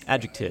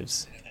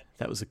 Adjectives.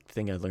 That was a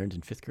thing I learned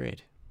in 5th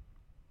grade.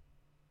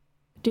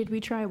 Did we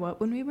try what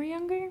when we were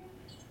younger?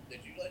 Did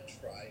you like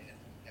try and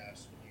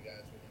pass when you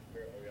guys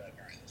were younger, or you're like,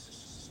 all right, this is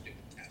just a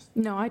stupid test?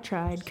 No, I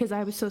tried because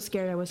I was so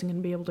scared I wasn't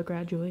going to be able to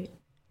graduate.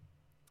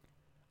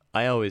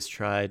 I always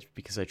tried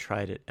because I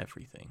tried at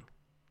everything.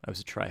 I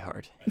was a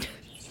try-hard.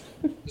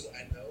 Because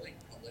I know, like,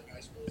 public high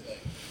school is, like,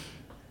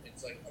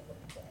 it's, like, a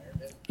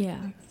requirement.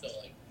 Yeah. To,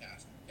 like,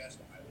 pass. I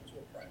went to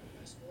a private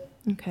high school.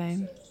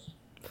 Okay. So,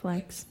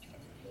 Flex. I'm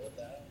familiar with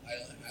that.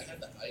 I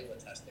had the Iowa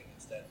testing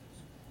instead,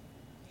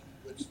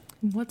 which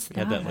What's We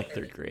that? had that in like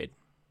 3rd grade.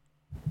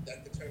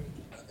 that determined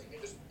nothing.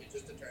 It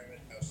just determined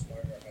how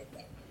smart or how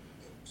dumb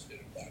the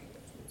student body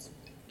was.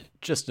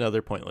 Just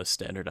another pointless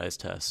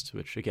standardized test,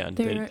 which again,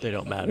 They're- they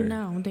don't matter.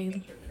 No,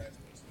 they...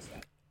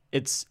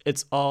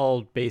 It's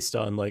all based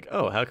on like,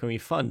 oh, how can we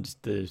fund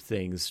the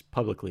things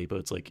publicly? But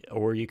it's like,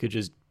 or you could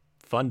just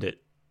fund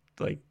it,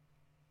 like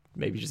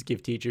maybe just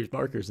give teachers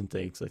markers and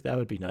things. Like that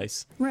would be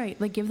nice. Right,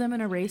 like give them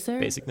an eraser.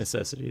 Basic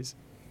necessities.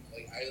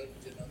 Like, I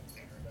did not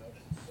care about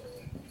it, so,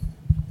 like,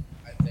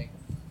 I think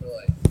for,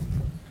 like,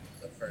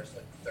 the first,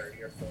 like,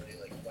 30 or 40,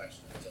 like,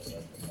 questions of,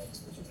 like, the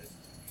multiple choice,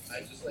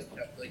 I just, like,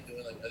 kept, like,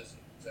 doing, like, this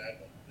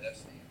exact, like,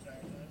 this the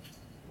entire time.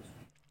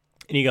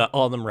 And you got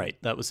all of them right.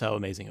 That was how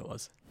amazing it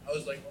was. I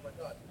was like, oh my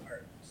god,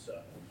 art,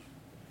 so.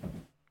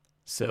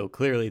 So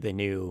clearly they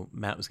knew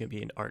Matt was going to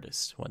be an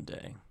artist one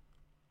day.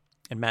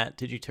 And Matt,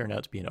 did you turn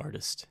out to be an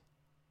artist?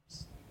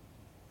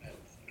 I'm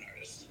an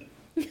artist.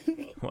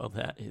 Well,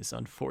 that is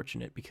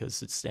unfortunate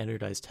because its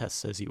standardized test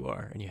says you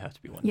are, and you have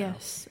to be one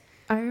Yes.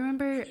 I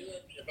remember... If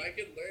I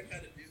could learn how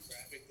to do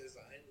graphic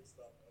design and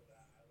stuff like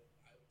that, I would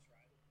try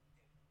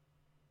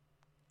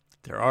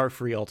it. There are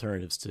free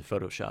alternatives to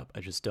Photoshop. I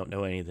just don't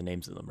know any of the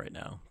names of them right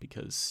now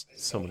because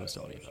someone was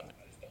telling me about it.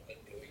 I just don't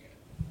like doing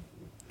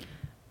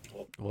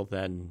it. Well,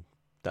 then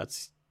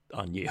that's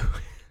on you.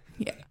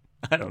 Yeah.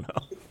 I don't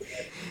know.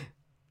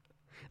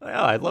 Like,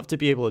 oh, I'd love to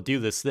be able to do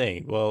this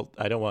thing. Well,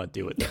 I don't want to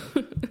do it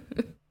then.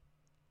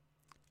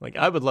 Like,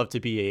 I would love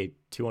to be a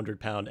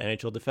 200-pound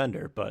NHL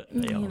defender, but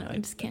I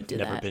just can't do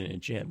I've never that. been in a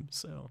gym,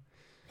 so.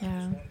 Yeah.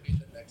 I want to be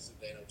the next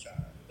Zdeno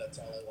Chara. That's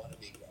all I want to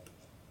be growing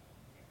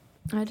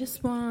up. I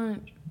just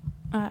want...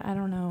 I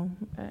don't know.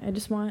 I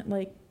just want,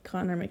 like,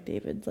 Connor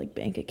McDavid's, like,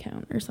 bank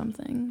account or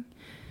something.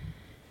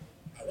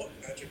 I want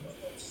Patrick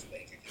Mahomes'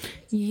 bank account.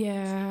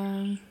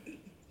 Yeah.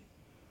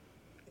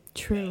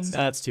 True.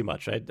 That's too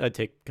much. I'd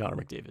take Connor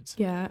McDavid's.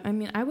 Yeah, I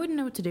mean, I wouldn't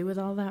know what to do with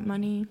all that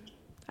money.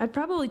 I'd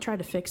probably try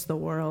to fix the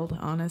world,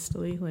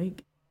 honestly.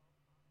 Like,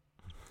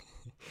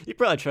 You'd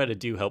probably try to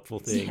do helpful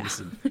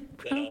things. yeah.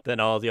 And then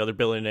all the other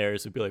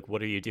billionaires would be like,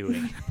 what are you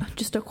doing?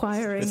 Just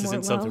acquiring This more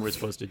isn't something wealth. we're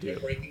supposed to do.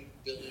 Breaking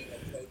billion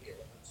of code here.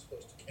 I'm not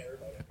supposed to care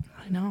about it.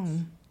 I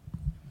know.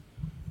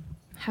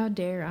 How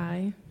dare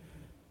I?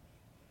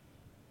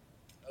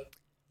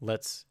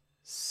 Let's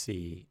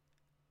see.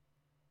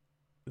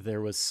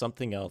 There was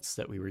something else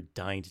that we were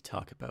dying to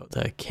talk about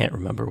that I can't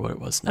remember what it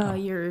was now.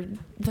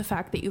 The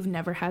fact that you've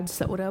never had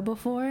soda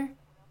before?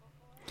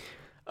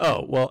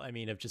 Oh, well, I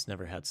mean, I've just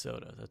never had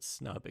soda.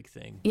 That's not a big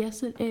thing.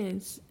 Yes, it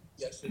is.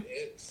 Yes, it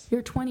is.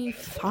 You're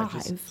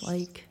 25.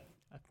 Like,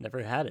 I've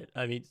never had it.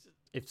 I mean,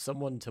 if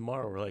someone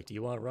tomorrow were like, do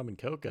you want rum and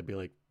Coke? I'd be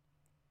like,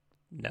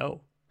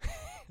 no.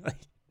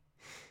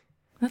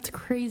 that's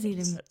crazy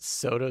to me.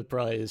 Soda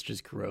probably is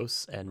just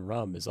gross, and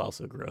rum is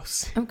also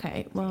gross.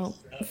 Okay, well,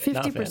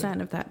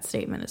 50% of that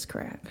statement is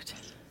correct.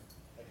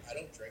 Like, I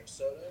don't drink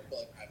soda, but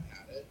like, I've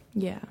had it.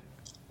 Yeah.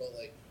 But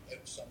like,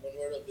 if someone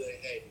were to be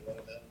like, "Hey, do you want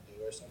a Mountain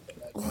Dew or something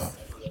like that?"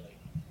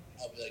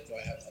 I'll be like, "Do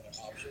I have other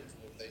options?"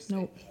 And if they say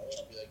Nope. no,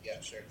 I'll be like, "Yeah,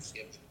 sure, just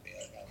give it to me."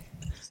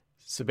 Like,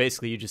 So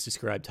basically, you just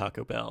described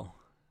Taco Bell.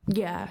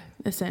 Yeah,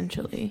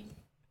 essentially.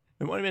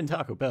 And when I'm in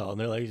Taco Bell, and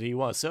they're like, do you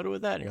want soda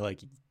with that? And you're like,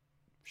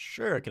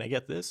 sure, can I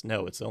get this?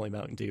 No, it's only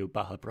Mountain Dew,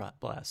 Baja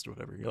Blast, or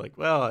whatever. You're like,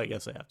 well, I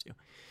guess I have to.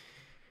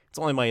 It's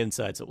only my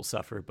insides that will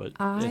suffer, but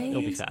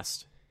it'll be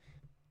fast.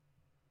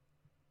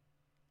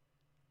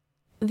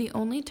 The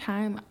only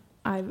time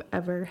I've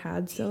ever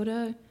had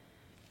soda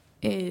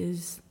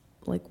is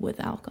like with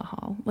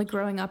alcohol. Like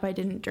growing up, I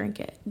didn't drink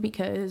it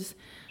because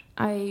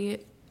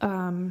everybody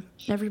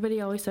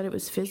always said it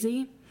was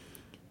fizzy,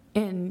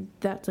 and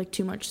that's like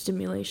too much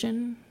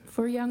stimulation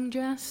for young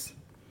Jess.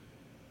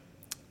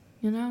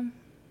 You know?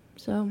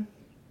 So,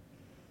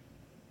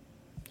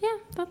 yeah,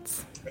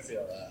 that's... I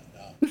feel that.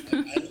 No.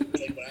 Like,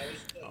 when I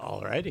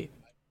was Alrighty.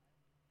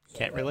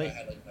 Can't relate. I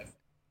had, like,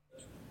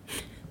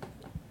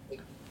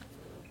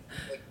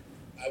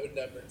 I would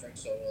never drink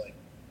soda like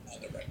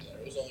on the regular.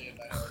 It was only if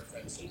I had a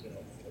friend sleeping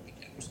over for the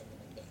weekend or something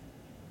like that.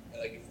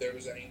 And like if there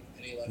was any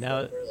left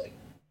over, like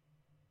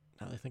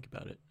Now that I think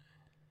about it,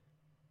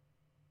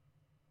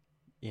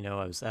 you know,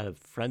 I was at a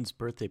friend's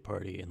birthday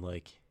party in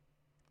like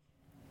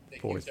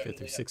fourth,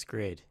 fifth, or sixth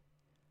grade.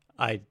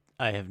 I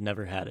have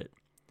never had it.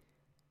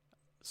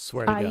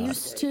 Swear to God. I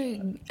used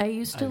to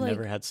I've like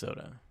never had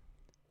soda.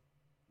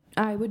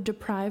 I would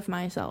deprive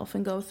myself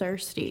and go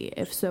thirsty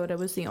if soda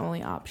was the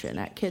only option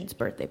at kids'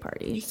 birthday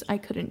parties. I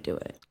couldn't do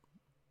it.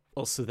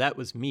 Well, so that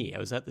was me. I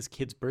was at this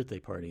kid's birthday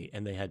party,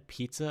 and they had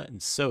pizza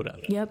and soda.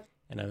 Yep.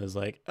 And I was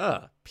like,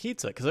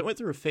 pizza. Because I went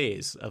through a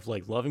phase of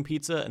like loving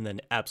pizza and then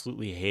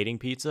absolutely hating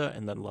pizza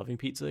and then loving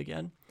pizza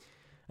again.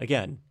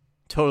 Again,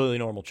 totally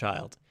normal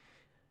child.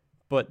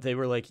 But they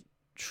were like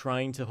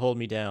trying to hold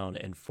me down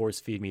and force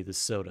feed me this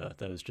soda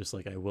that was just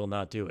like, I will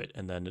not do it.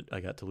 And then I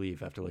got to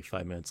leave after like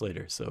 5 minutes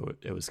later. So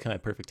it was kind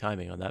of perfect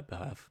timing on that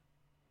behalf.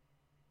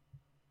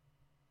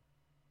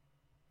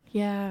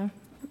 Yeah.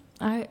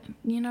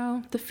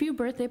 The few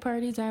birthday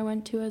parties I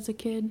went to as a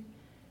kid,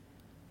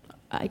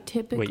 I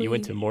typically... Wait, you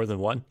went to more than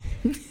one?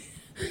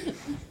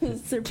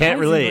 Surprisingly. Can't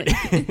relate.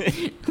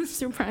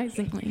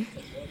 Surprisingly.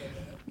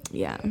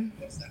 Yeah.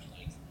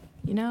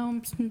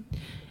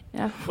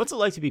 Yeah. What's it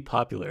like to be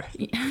popular?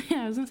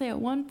 Yeah, I was going to say, at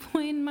one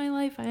point in my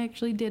life, I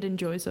actually did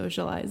enjoy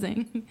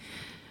socializing.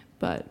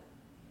 But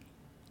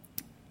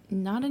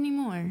not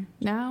anymore.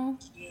 Now,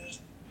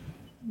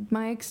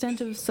 my extent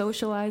of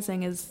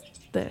socializing is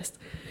this.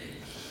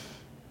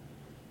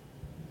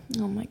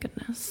 Oh my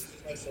goodness.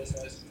 I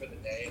socialized for the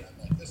day, and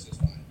I'm like, this is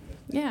fine.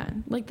 Yeah,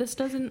 like this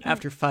doesn't...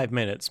 After 5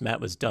 minutes, Matt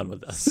was done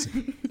with us.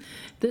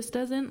 This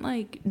doesn't,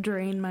 like,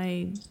 drain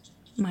my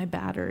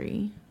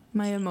battery.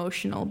 My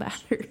emotional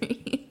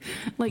battery.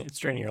 Like, It's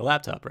draining your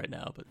laptop right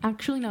now, but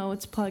actually, no,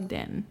 it's plugged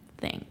in.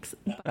 Thanks.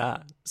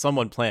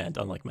 someone planned,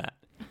 unlike Matt.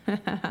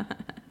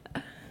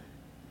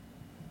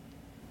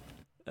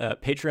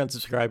 Patreon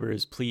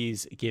subscribers,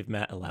 please give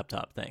Matt a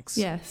laptop. Thanks.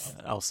 Yes.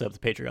 I'll set up the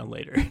Patreon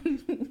later.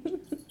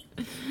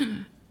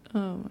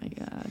 Oh my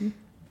god.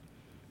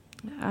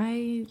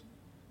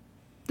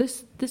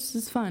 This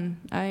is fun.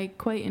 I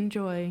quite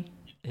enjoy.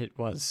 It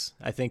was.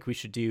 I think we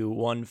should do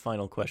one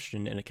final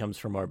question, and it comes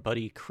from our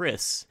buddy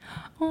Chris.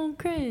 Oh,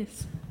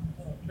 Chris.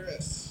 Oh,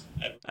 Chris.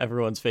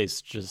 Everyone's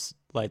face just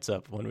lights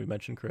up when we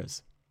mention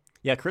Chris.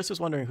 Yeah, Chris was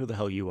wondering who the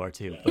hell you are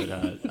too,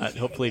 but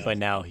hopefully by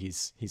now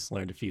he's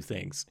learned a few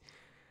things.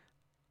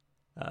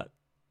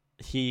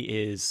 He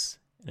is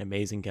an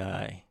amazing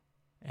guy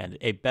and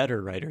a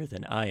better writer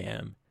than I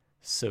am,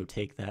 so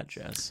take that,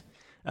 Jess.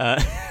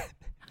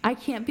 I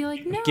can't be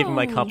like, no. Give him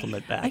my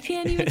compliment back. I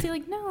can't even say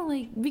like, no,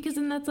 like, because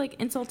then that's like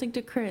insulting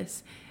to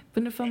Chris.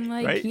 But if I'm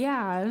like, Right?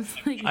 yeah, it's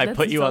like, I that's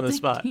put you on the insulting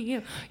spot. to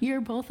you.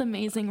 You're both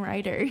amazing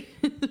writer.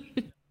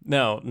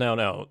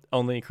 No.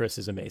 Only Chris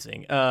is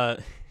amazing. No.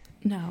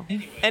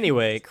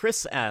 Anyway,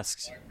 Chris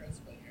asks, Sorry, Chris,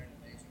 but you're an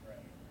amazing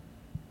writer.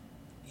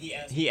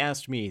 He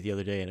asked me the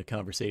other day in a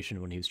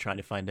conversation when he was trying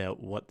to find out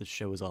what the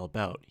show is all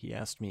about. He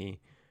asked me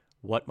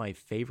what my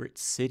favorite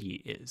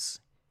city is.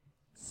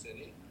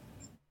 City?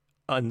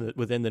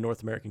 Within the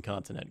North American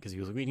continent, because he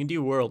was like, we can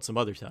do world some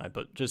other time,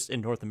 but just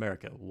in North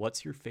America,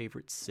 what's your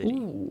favorite city?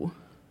 Ooh.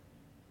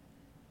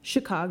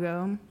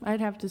 Chicago. I'd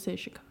have to say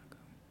Chicago.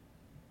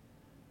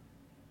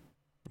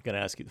 I'm going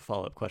to ask you the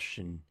follow-up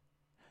question,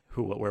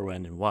 who, what, where,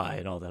 when, and why,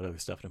 and all that other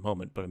stuff in a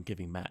moment, but I'm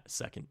giving Matt a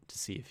second to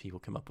see if he will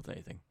come up with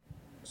anything.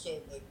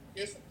 So, like,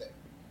 here's the thing.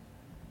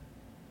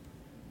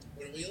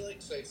 When we,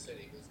 like, say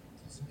city,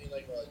 does it mean,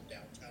 like, we're, like,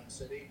 downtown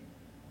city?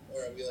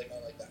 Or are we, like,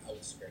 on, like, the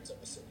outskirts of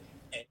a city?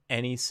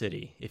 Any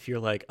city. If you're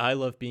like, I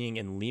love being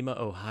in Lima,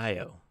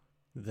 Ohio,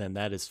 then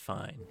that is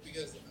fine.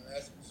 Because I'm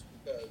asking this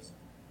because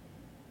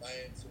my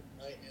answer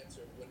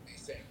would be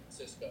San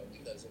Francisco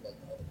because of, like,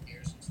 all the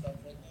piers and stuff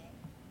like that.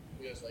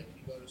 Because, like,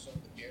 you go to some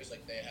of the piers,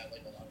 like, they have,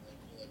 like, a lot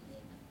of, like,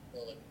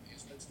 cool, like,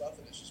 amusement stuff,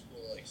 and it's just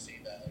cool to, like, see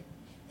that, like,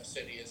 a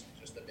city isn't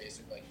just a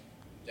basic, like,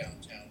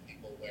 downtown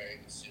people wearing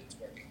suits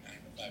working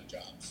 9-to-5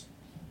 jobs.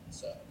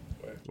 So,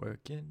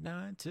 working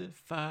 9 to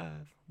 5,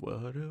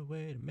 what a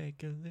way to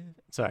make a living.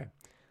 Sorry,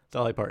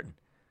 Dolly Parton.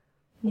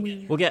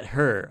 We'll get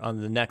her on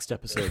the next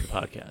episode of the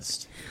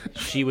podcast.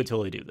 She would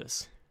totally do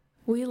this.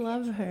 We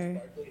love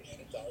her.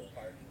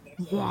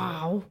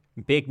 Wow.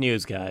 Big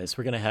news, guys.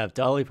 We're going to have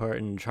Dolly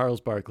Parton,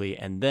 Charles Barkley,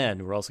 and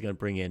then we're also going to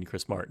bring in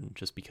Chris Martin,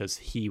 just because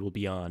he will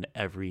be on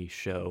every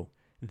show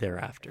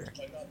thereafter.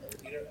 oh my God,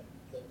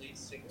 the lead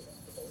singer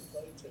of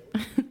Coldplay,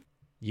 too.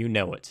 You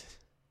know it.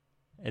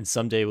 And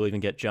someday we'll even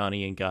get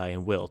Johnny and Guy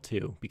and Will,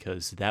 too,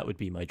 because that would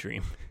be my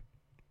dream.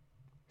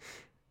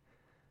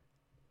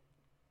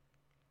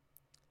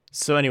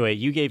 So anyway,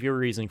 you gave your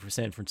reasoning for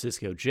San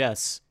Francisco.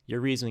 Jess,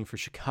 your reasoning for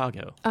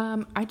Chicago.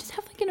 I just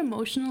have, like, an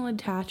emotional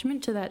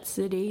attachment to that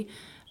city.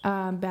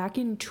 Back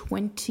in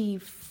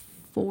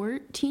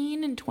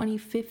 2014 and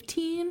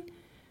 2015.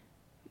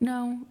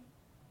 No,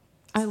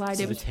 I lied.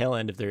 So the tail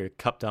end of their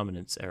Cup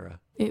dominance era.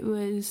 It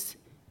was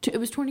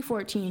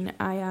 2014.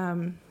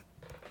 I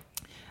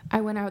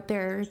went out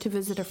there to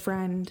visit a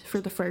friend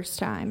for the first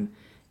time,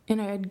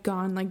 and I had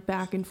gone, like,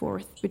 back and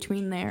forth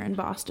between there and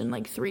Boston,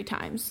 like, 3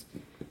 times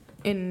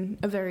in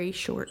a very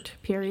short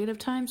period of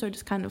time. So I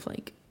just kind of,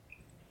 like,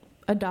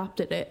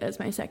 adopted it as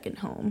my second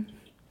home.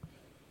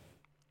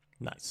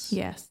 Nice.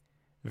 Yes.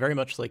 Very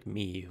much like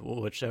me.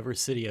 Whichever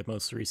city I've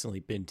most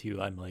recently been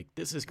to, I'm like,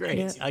 this is great.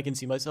 Yeah. I can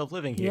see myself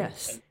living here.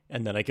 Yes.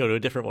 And then I go to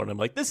a different one. I'm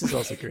like, this is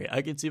also great.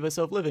 I can see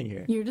myself living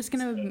here. You're just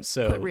going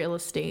So- to put real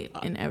estate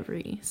in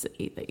every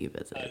city that you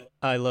visit.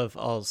 I love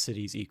all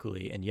cities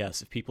equally. And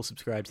yes, if people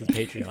subscribe to the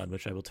Patreon,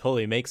 which I will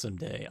totally make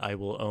someday, I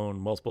will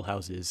own multiple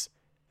houses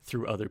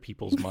through other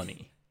people's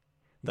money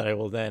that I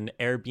will then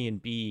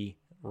Airbnb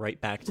right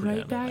back to Right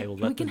them. back. I will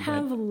We let can them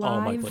have rent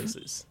all my live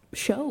places.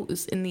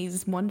 shows in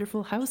these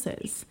wonderful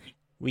houses.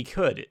 We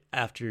could,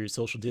 after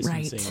social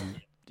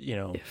distancing, you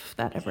know, If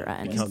that ever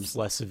ends. becomes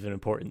less of an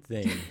important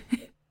thing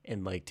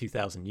in like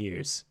 2,000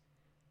 years.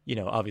 You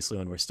know, obviously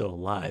when we're still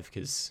alive,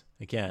 because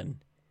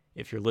again,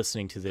 if you're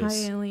listening to Hi,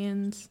 this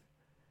aliens.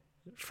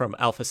 from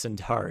Alpha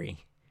Centauri,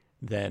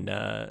 then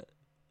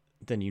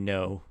you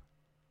know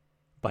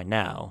by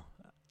now,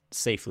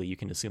 safely you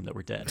can assume that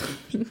we're dead.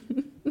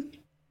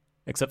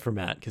 Except for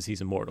Matt, because he's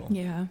immortal.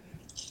 Yeah.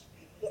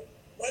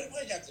 Why do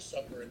I have to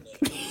suffer in this?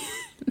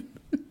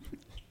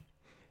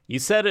 You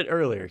said it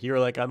earlier. You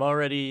were like, I'm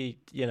already,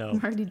 you know,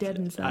 I'm already dead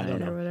I inside don't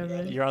know. or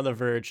whatever. You're on the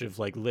verge of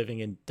like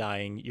living and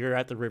dying. You're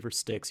at the river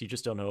Styx. You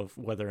just don't know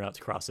whether or not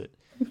to cross it.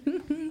 He's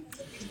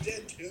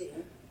dead,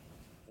 too.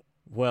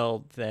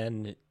 Well,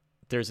 then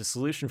there's a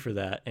solution for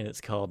that, and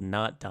it's called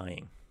not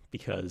dying,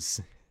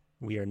 because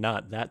we are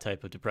not that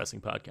type of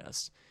depressing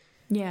podcast.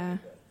 Yeah.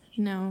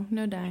 No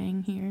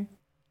dying here.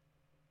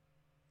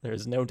 There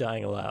is no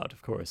dying allowed,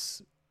 of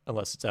course,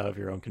 unless it's out of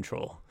your own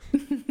control.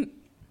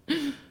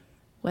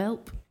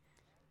 Welp.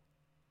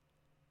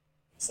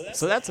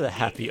 So that's a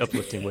happy,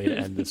 uplifting way to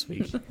end this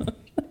week.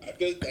 I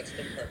feel like that's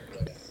the perfect way to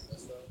end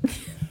this,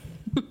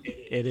 though.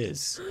 It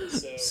is.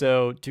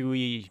 So do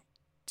we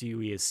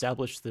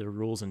establish the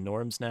rules and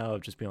norms now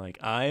of just being like,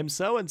 I am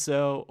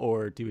so-and-so,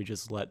 or do we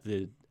just let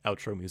the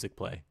outro music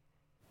play?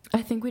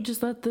 I think we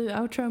just let the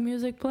outro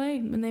music play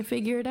and they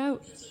figure it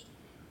out.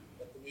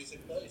 Let the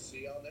music play.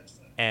 See y'all next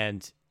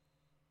time.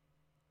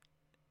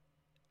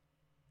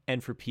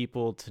 And for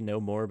people to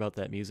know more about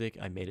that music,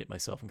 I made it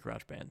myself in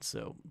GarageBand,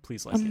 so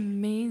please like it.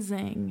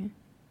 Amazing.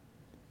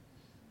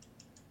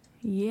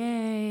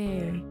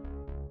 Yay.